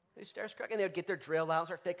 These stairs crooked? And they would get their drill out,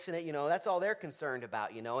 start fixing it, you know. That's all they're concerned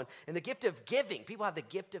about, you know. And the gift of giving. People have the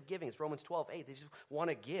gift of giving. It's Romans 12:8. They just want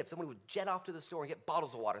to give. Somebody would jet off to the store and get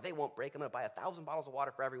bottles of water. They won't break. I'm going to buy 1,000 bottles of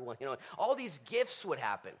water for everyone, you know. And all these gifts would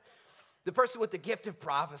happen. The person with the gift of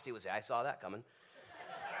prophecy would say, I saw that coming.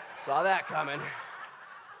 Saw that coming.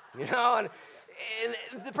 You know, and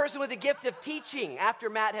the person with the gift of teaching, after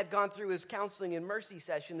Matt had gone through his counseling and mercy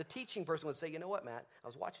session, the teaching person would say, you know what, Matt, I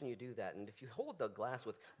was watching you do that, and if you hold the glass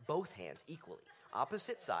with both hands equally,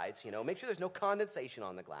 opposite sides, you know, make sure there's no condensation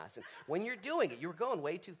on the glass, and when you're doing it, you're going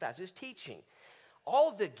way too fast. It's teaching.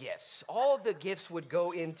 All the gifts would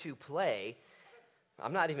go into play.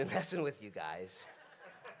 I'm not even messing with you guys.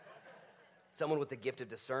 Someone with the gift of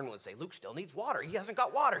discernment would say, Luke still needs water. He hasn't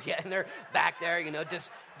got water yet. And they're back there, you know, just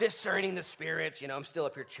discerning the spirits. You know, I'm still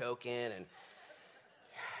up here choking. And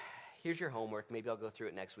here's your homework. Maybe I'll go through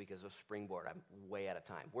it next week as a springboard. I'm way out of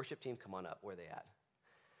time. Worship team, come on up. Where are they at?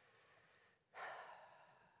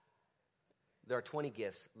 There are 20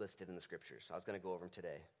 gifts listed in the scriptures. I was going to go over them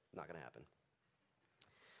today. Not going to happen.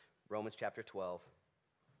 Romans chapter 12,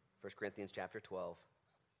 1 Corinthians chapter 12,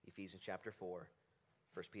 Ephesians chapter 4,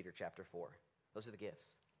 1 Peter chapter 4. Those are the gifts.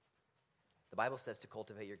 The Bible says to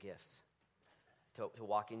cultivate your gifts, to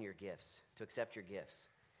walk in your gifts, to accept your gifts.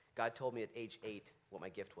 God told me at age 8 what my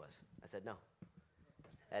gift was. I said no.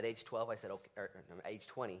 At age 12, I said, okay, age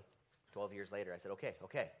 20, 12 years later, I said,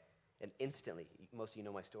 okay. And instantly, most of you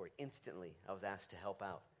know my story, instantly I was asked to help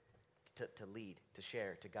out, to lead, to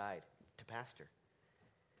share, to guide, to pastor.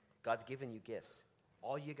 God's given you gifts.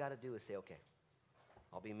 All you got to do is say, okay,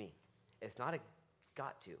 I'll be me. It's not a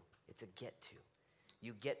got to, it's a get to.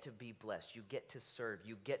 You get to be blessed. You get to serve.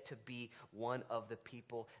 You get to be one of the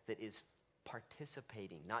people that is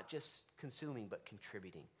participating, not just consuming, but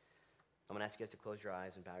contributing. I'm going to ask you guys to close your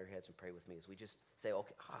eyes and bow your heads and pray with me as we just say,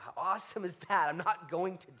 okay, how awesome is that? I'm not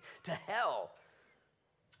going to hell.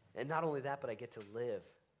 And not only that, but I get to live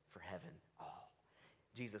for heaven. Oh,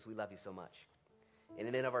 Jesus, we love you so much. And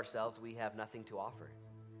in and of ourselves, we have nothing to offer.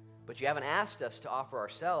 But you haven't asked us to offer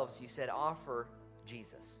ourselves. You said offer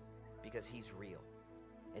Jesus because he's real.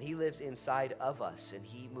 And he lives inside of us and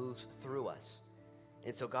he moves through us.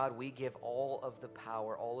 And so, God, we give all of the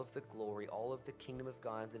power, all of the glory, all of the kingdom of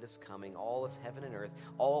God that is coming, all of heaven and earth,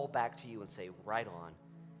 all back to you and say, right on.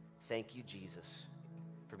 Thank you, Jesus,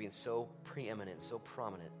 for being so preeminent, so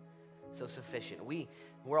prominent, so sufficient.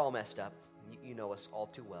 We're all messed up. You know us all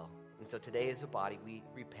too well. And so today as a body, we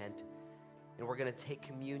repent And we're going to take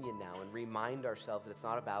communion now and remind ourselves that it's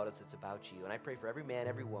not about us, it's about you. And I pray for every man,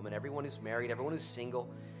 every woman, everyone who's married, everyone who's single,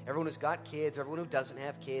 everyone who's got kids, everyone who doesn't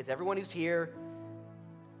have kids, everyone who's here,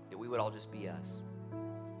 that we would all just be us.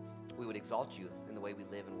 We would exalt you in the way we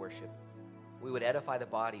live and worship. We would edify the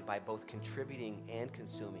body by both contributing and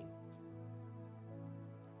consuming.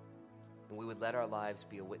 And we would let our lives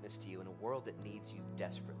be a witness to you in a world that needs you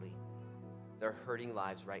desperately. They're hurting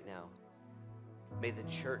lives right now. May the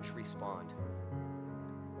church respond.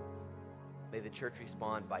 May the church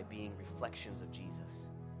respond by being reflections of Jesus.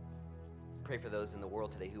 Pray for those in the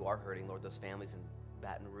world today who are hurting, Lord, those families in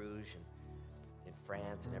Baton Rouge and in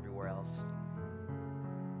France and everywhere else.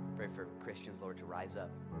 Pray for Christians, Lord, to rise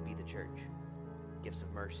up, be the church. Gifts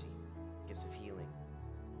of mercy, gifts of healing.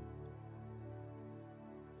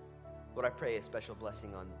 Lord, I pray a special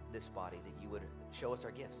blessing on this body, that you would show us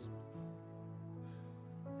our gifts.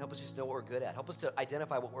 Help us just know what we're good at. Help us to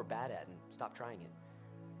identify what we're bad at and stop trying it.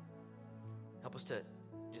 Help us to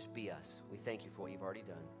just be us. We thank you for what you've already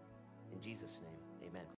done. In Jesus' name, amen.